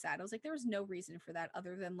 very sad. I was like, there was no reason for that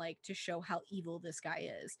other than like to show how evil this guy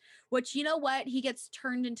is, which, you know what? He gets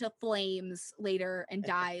turned into flames later and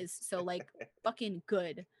dies. So like fucking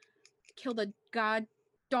good. Killed a god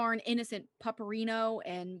darn innocent Pupperino,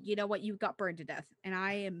 and you know what? You got burned to death, and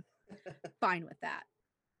I am fine with that.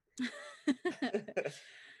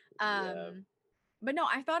 Yeah. But no,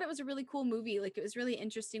 I thought it was a really cool movie. Like it was really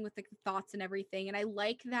interesting with the thoughts and everything. And I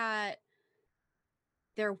like that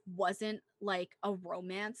there wasn't like a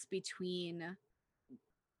romance between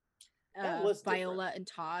Viola and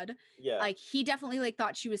Todd. Yeah. Like he definitely like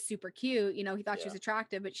thought she was super cute. You know, he thought she was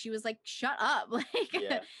attractive, but she was like, shut up. Like,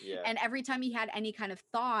 and every time he had any kind of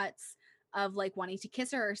thoughts of like wanting to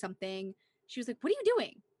kiss her or something, she was like, what are you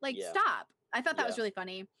doing? Like, stop. I thought that was really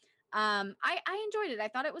funny. I enjoyed it. I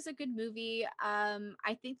thought it was a good movie.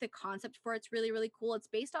 I think the concept for it's really, really cool. It's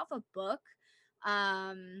based off a book.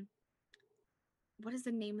 What is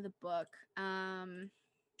the name of the book?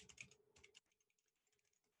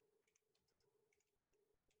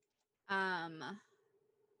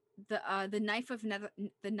 The Knife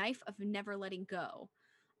of Never Letting Go.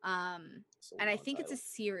 And I think it's a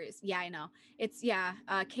series. Yeah, I know. It's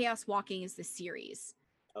Chaos Walking is the series.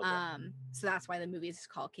 Okay. So that's why the movie is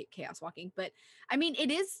called Chaos Walking. But I mean,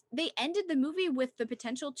 they ended the movie with the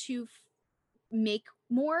potential to make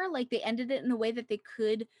more. Like they ended it in a way that they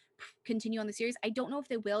could continue on the series. I don't know if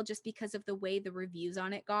they will, just because of the way the reviews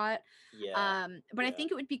on it got. But I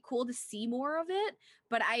think it would be cool to see more of it.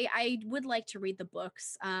 But I would like to read the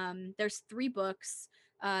books. There's 3 books: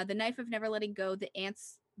 The Knife of Never Letting Go, The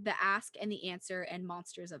Ask and the Answer, and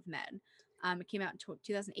Monsters of Men. It came out in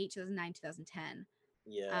 2008, 2009, 2010.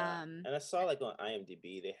 Yeah. And I saw like on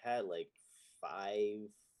IMDb they had like 5. It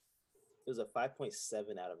was a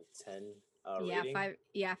 5.7 out of 10 rating.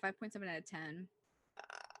 5.7 out of 10.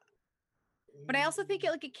 But I also think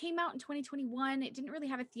it came out in 2021. It didn't really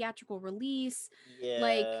have a theatrical release. Yeah.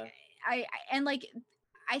 Like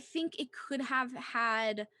I think it could have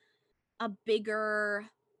had a bigger.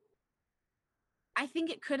 I think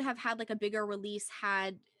it could have had like a bigger release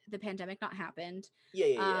had the pandemic not happened.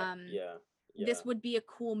 Yeah. This would be a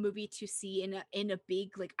cool movie to see in a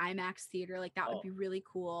big like IMAX theater. Like that would be really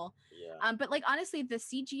cool. Yeah. But like honestly, the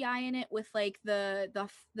CGI in it with like the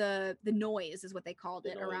noise is what they called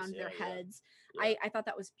it around their heads. Yeah. I thought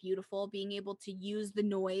that was beautiful. Being able to use the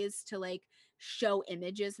noise to like show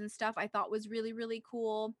images and stuff, I thought was really, really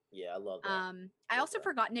cool. Yeah, I love that. I also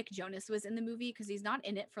forgot Nick Jonas was in the movie because he's not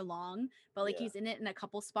in it for long, but like he's in it in a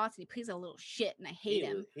couple spots and he plays a little shit and I hate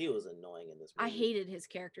him. He was annoying in this movie. I hated his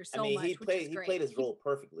character so much. He played his role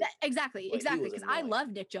perfectly. Exactly. Because I love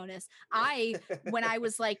Nick Jonas. When I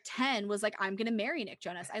was like 10 was like, I'm gonna marry Nick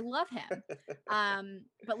Jonas. I love him.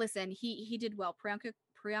 But listen, he did well. Priyanka,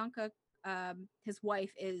 his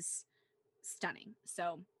wife is stunning.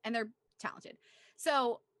 So, and they're talented.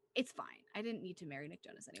 So it's fine. I didn't need to marry Nick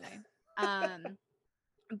Jonas anyway.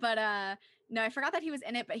 But no, I forgot that he was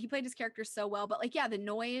in it, but he played his character so well. But like, yeah, the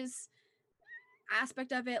noise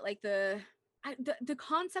aspect of it, like the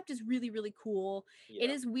concept is really, really cool. Yeah.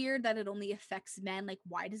 It is weird that it only affects men. Like,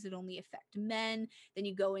 why does it only affect men? Then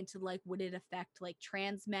you go into like, would it affect like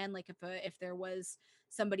trans men? Like if there was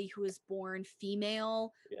somebody who was born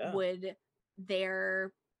female, would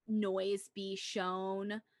their noise be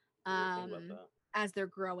shown as they're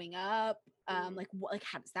growing up? Like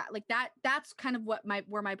how does that, like that's kind of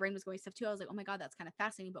where my brain was going stuff too. I was like, oh my God, that's kind of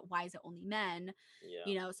fascinating, but why is it only men?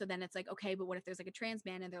 You know, so then it's like, okay, but what if there's like a trans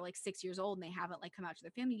man and they're like 6 years old and they haven't like come out to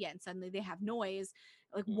their family yet and suddenly they have noise?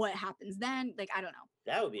 Like what happens then? Like, I don't know.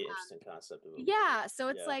 That would be an interesting concept. Yeah. So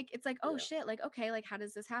it's like, oh shit, like, okay, like how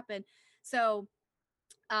does this happen? So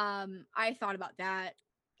I thought about that.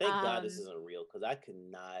 Thank God this isn't real, because I could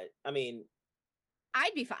not. I mean,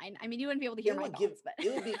 I'd be fine. I mean, you wouldn't be able to hear my thoughts, but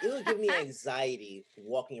it would give me anxiety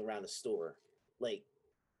walking around the store, like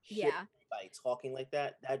like talking like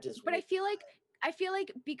that. That just. But I feel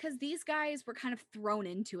like because these guys were kind of thrown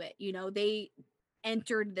into it, you know, they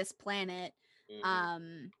entered this planet.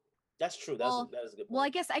 Mm-hmm. That's true. That is a good point. Well,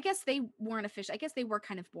 I guess they weren't official. I guess they were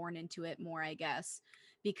kind of born into it more. I guess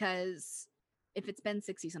because if it's been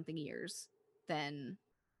 60 something years, then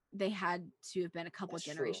they had to have been a couple of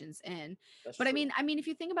generations in. But I mean, if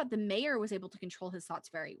you think about, the mayor was able to control his thoughts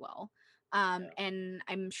very well. And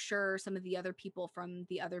I'm sure some of the other people from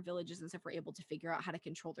the other villages and stuff were able to figure out how to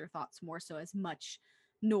control their thoughts more, so as much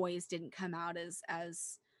noise didn't come out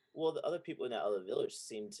as well. The other people in that other village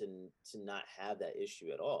seem to not have that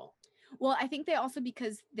issue at all. Well, I think they also,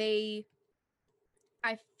 because I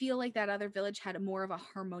feel like that other village had more of a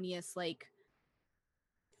harmonious like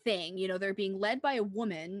thing, you know, they're being led by a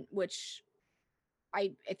woman, which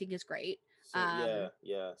I think is great. So,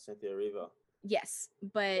 yeah, Cynthia Erivo. Yes,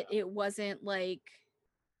 but it wasn't like,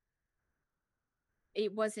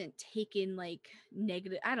 it wasn't taken like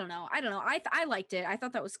negative. I don't know. I liked it. I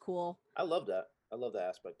thought that was cool. I love that. I love that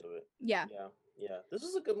aspect of it. Yeah. This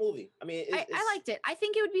is a good movie. I mean, I liked it. I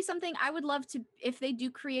think it would be something I would love to, if they do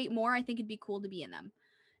create more, I think it'd be cool to be in them.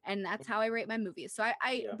 And that's how I rate my movies. So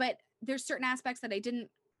but there's certain aspects that I didn't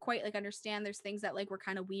quite like understand. There's things that like were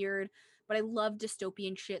kind of weird, but I love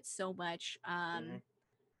dystopian shit so much.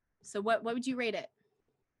 So what would you rate it?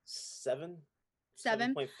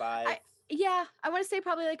 7.5. Yeah, I want to say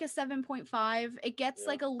probably like a 7.5. It gets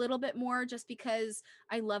like a little bit more just because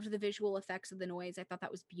I loved the visual effects of the noise. I thought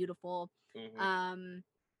that was beautiful.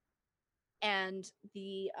 And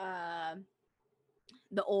the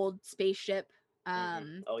old spaceship.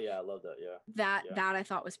 Oh yeah, I love that. Yeah. That I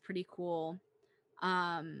thought was pretty cool.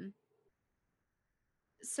 So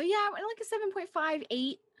yeah, like a 7.5,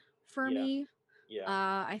 8 for me. Yeah.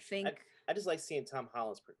 I think I just like seeing Tom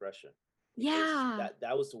Holland's progression. Yeah.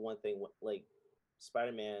 That was the one thing, like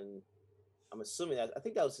Spider-Man, I'm assuming that, I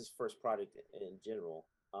think that was his first project in general.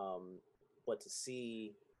 But to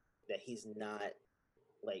see that he's not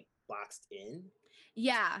like boxed in.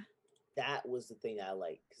 Yeah. That was the thing I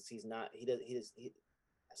like, because he's not,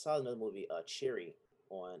 I saw another movie, Cherry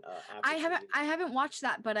on I haven't watched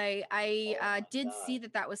that, but I did see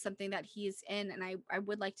that was something that he's in, and I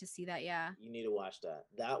would like to see that. Yeah. You need to watch that.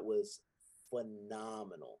 That was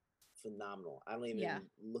phenomenal. I don't even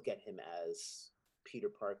look at him as Peter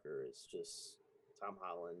Parker. It's just Tom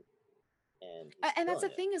Holland, and that's the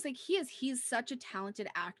thing is like he's such a talented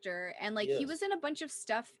actor, and like he was in a bunch of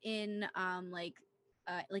stuff in like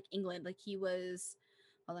England. Like he was,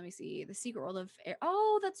 let me see, The Secret World of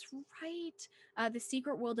that's right, The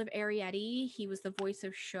Secret World of Arrietty. He was the voice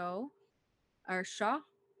of Shaw, for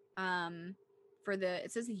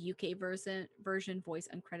it says the UK version voice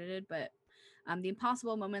uncredited, but The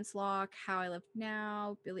Impossible Moments Lock, How I Live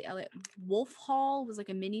Now, Billy Elliot. Wolf Hall was like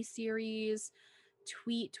a mini series.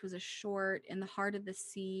 Tweet was a short. In the Heart of the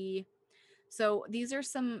Sea. So these are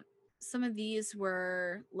some of these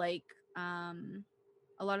were like a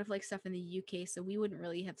lot of like stuff in the UK, so we wouldn't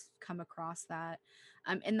really have come across that.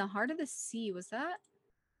 In the Heart of the Sea, was that?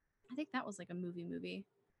 I think that was like a movie.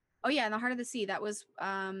 Oh yeah, In the Heart of the Sea, that was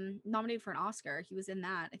nominated for an Oscar. He was in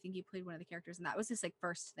that. I think he played one of the characters in that. It was his like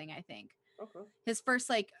first thing, I think. Okay. His first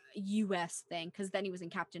like US thing, because then he was in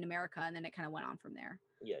Captain America, and then it kind of went on from there.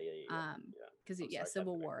 Yeah. Because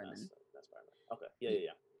Civil War, and then that's okay.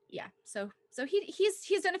 Yeah. So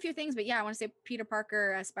he's done a few things, but yeah, I want to say Peter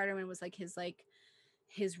Parker as Spider-Man was like his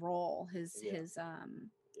role,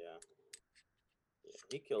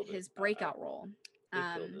 he killed his breakout role. He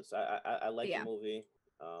killed this. I like the movie.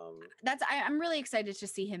 I'm really excited to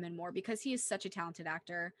see him in more, because he is such a talented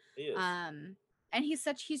actor. He is. And he's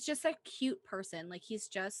just a cute person. Like he's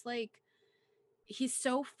just like, he's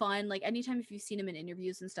so fun. Like anytime if you've seen him in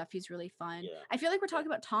interviews and stuff, he's really fun. Yeah. I feel like we're talking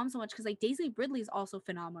about Tom so much because like Daisy Ridley is also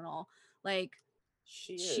phenomenal. Like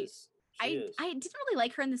she is. I didn't really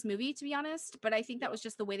like her in this movie, to be honest, but I think that was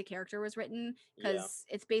just the way the character was written, because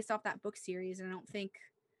it's based off that book series, and I don't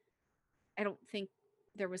think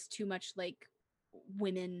there was too much like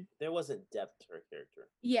women. There wasn't depth to her character.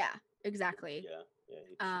 Yeah, exactly. Yeah. She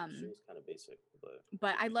was kind of basic,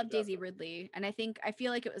 but I love Daisy Ridley, and I feel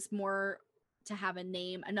like it was more to have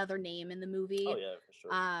another name in the movie. Oh yeah, for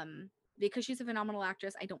sure. Because she's a phenomenal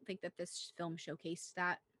actress. I don't think that this film showcased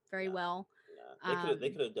that very well. They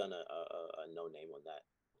could have done a no name on that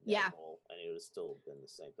role, and it would have still been the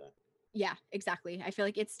same thing. Yeah, exactly. I feel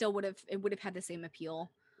like it still would have had the same appeal.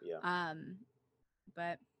 Yeah.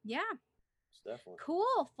 But yeah, it's definitely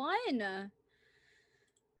cool, fun.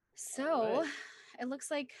 So it looks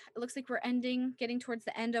like we're getting towards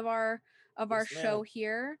the end of our show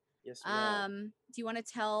here. Yes. Do you want to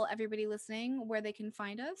tell everybody listening where they can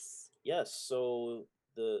find us? Yes. So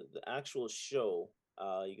the actual show,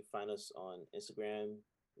 you can find us on Instagram,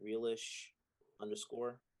 realish_,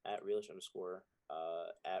 at realish_,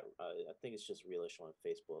 at I think it's just realish on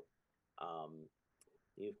Facebook.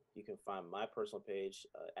 You can find my personal page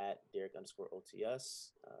at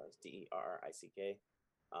Derek_OTS, DERRICK,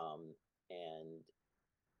 and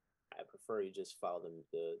I prefer you just follow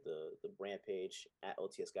the brand page at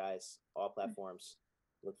OTS Guys, all platforms.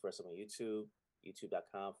 Look for us on YouTube,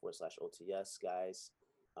 youtube.com/OTS Guys.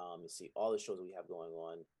 You see all the shows that we have going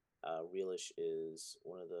on. Realish is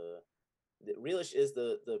Realish is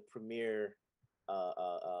the premier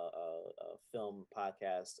film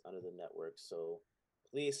podcast under the network. So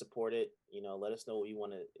please support it. Let us know what you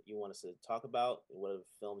want us to talk about, what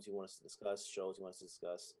films you want us to discuss, shows you want us to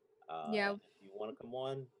discuss. Yeah. If you want to come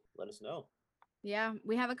on, let us know. Yeah,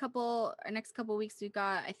 we have our next couple weeks. We've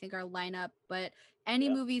got, I think, our lineup. But any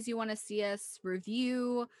movies you want to see us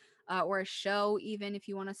review, or a show, even if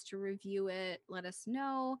you want us to review it, let us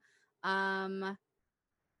know. Yeah,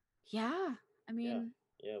 I mean,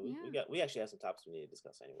 we actually have some topics we need to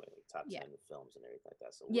discuss anyway, like top 10 films and everything like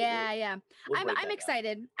that. So we'll I'm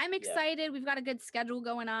excited. I'm excited. We've got a good schedule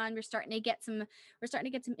going on. We're starting to get some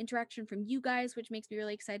interaction from you guys, which makes me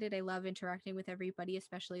really excited. I love interacting with everybody,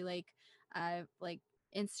 especially like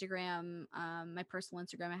Instagram, my personal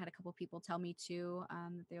Instagram. I had a couple people tell me too,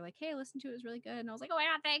 that they're like, hey, listen to it, was really good. And I was like, oh my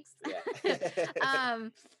God, thanks.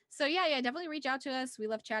 So yeah, definitely reach out to us. We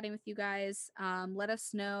love chatting with you guys. Let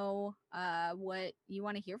us know what you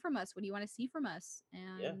want to hear from us. What do you want to see from us?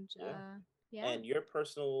 And and your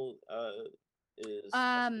personal is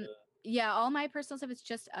all my personal stuff is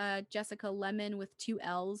just Jessica Lemon with 2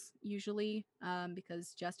 L's usually,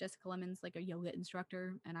 because Jessica Lemon's like a yoga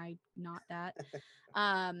instructor and I'm not that.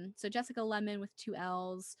 So Jessica Lemon with 2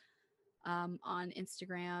 L's on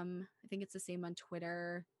Instagram. I think it's the same on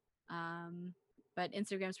Twitter. But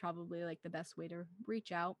Instagram's probably like the best way to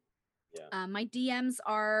reach out. My DMs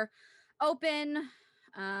are open.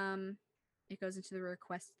 It goes into the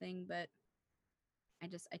request thing, but I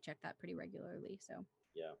check that pretty regularly. So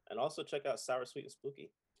and also check out Sour, Sweet, and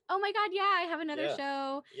Spooky. Oh my God, I have another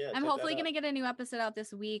show. I'm hopefully gonna get a new episode out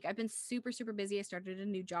this week. I've been super busy. I started a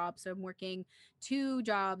new job, so I'm working 2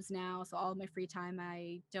 jobs now. So all of my free time,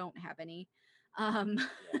 I don't have any.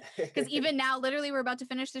 Because even now, literally, we're about to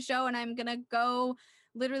finish the show, and I'm gonna go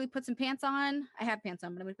literally put some pants on. I have pants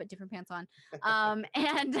on, but I'm gonna put different pants on,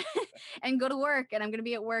 and go to work. And I'm gonna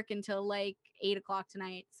be at work until like 8 o'clock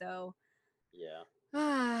tonight. So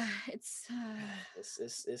it's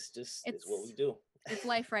what we do. It's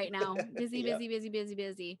life right now. Busy. Yep.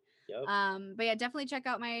 But yeah, definitely check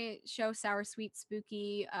out my show Sour, Sweet,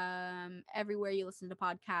 Spooky, everywhere you listen to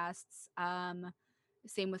podcasts.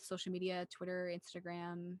 Same with social media, Twitter,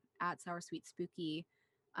 Instagram, at Sour, Sweet, Spooky.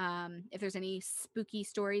 If there's any spooky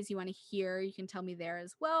stories you want to hear, you can tell me there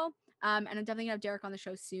as well. And I'm definitely gonna have Derek on the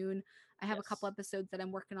show soon. I have a couple episodes that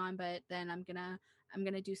I'm working on, but then I'm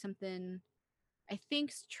gonna do something, I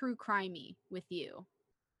think, true crimey with you.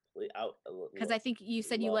 Because I think you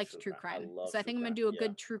said you liked true crime. So I think I'm gonna do a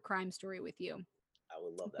good true crime story with you. I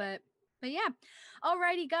would love that. But yeah.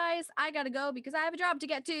 Alrighty, guys. I gotta go because I have a job to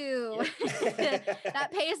get to.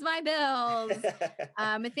 That pays my bills.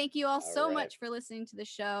 And thank you all so much for listening to the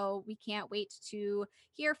show. We can't wait to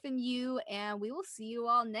hear from you, and we will see you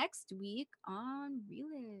all next week on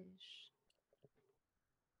Realish.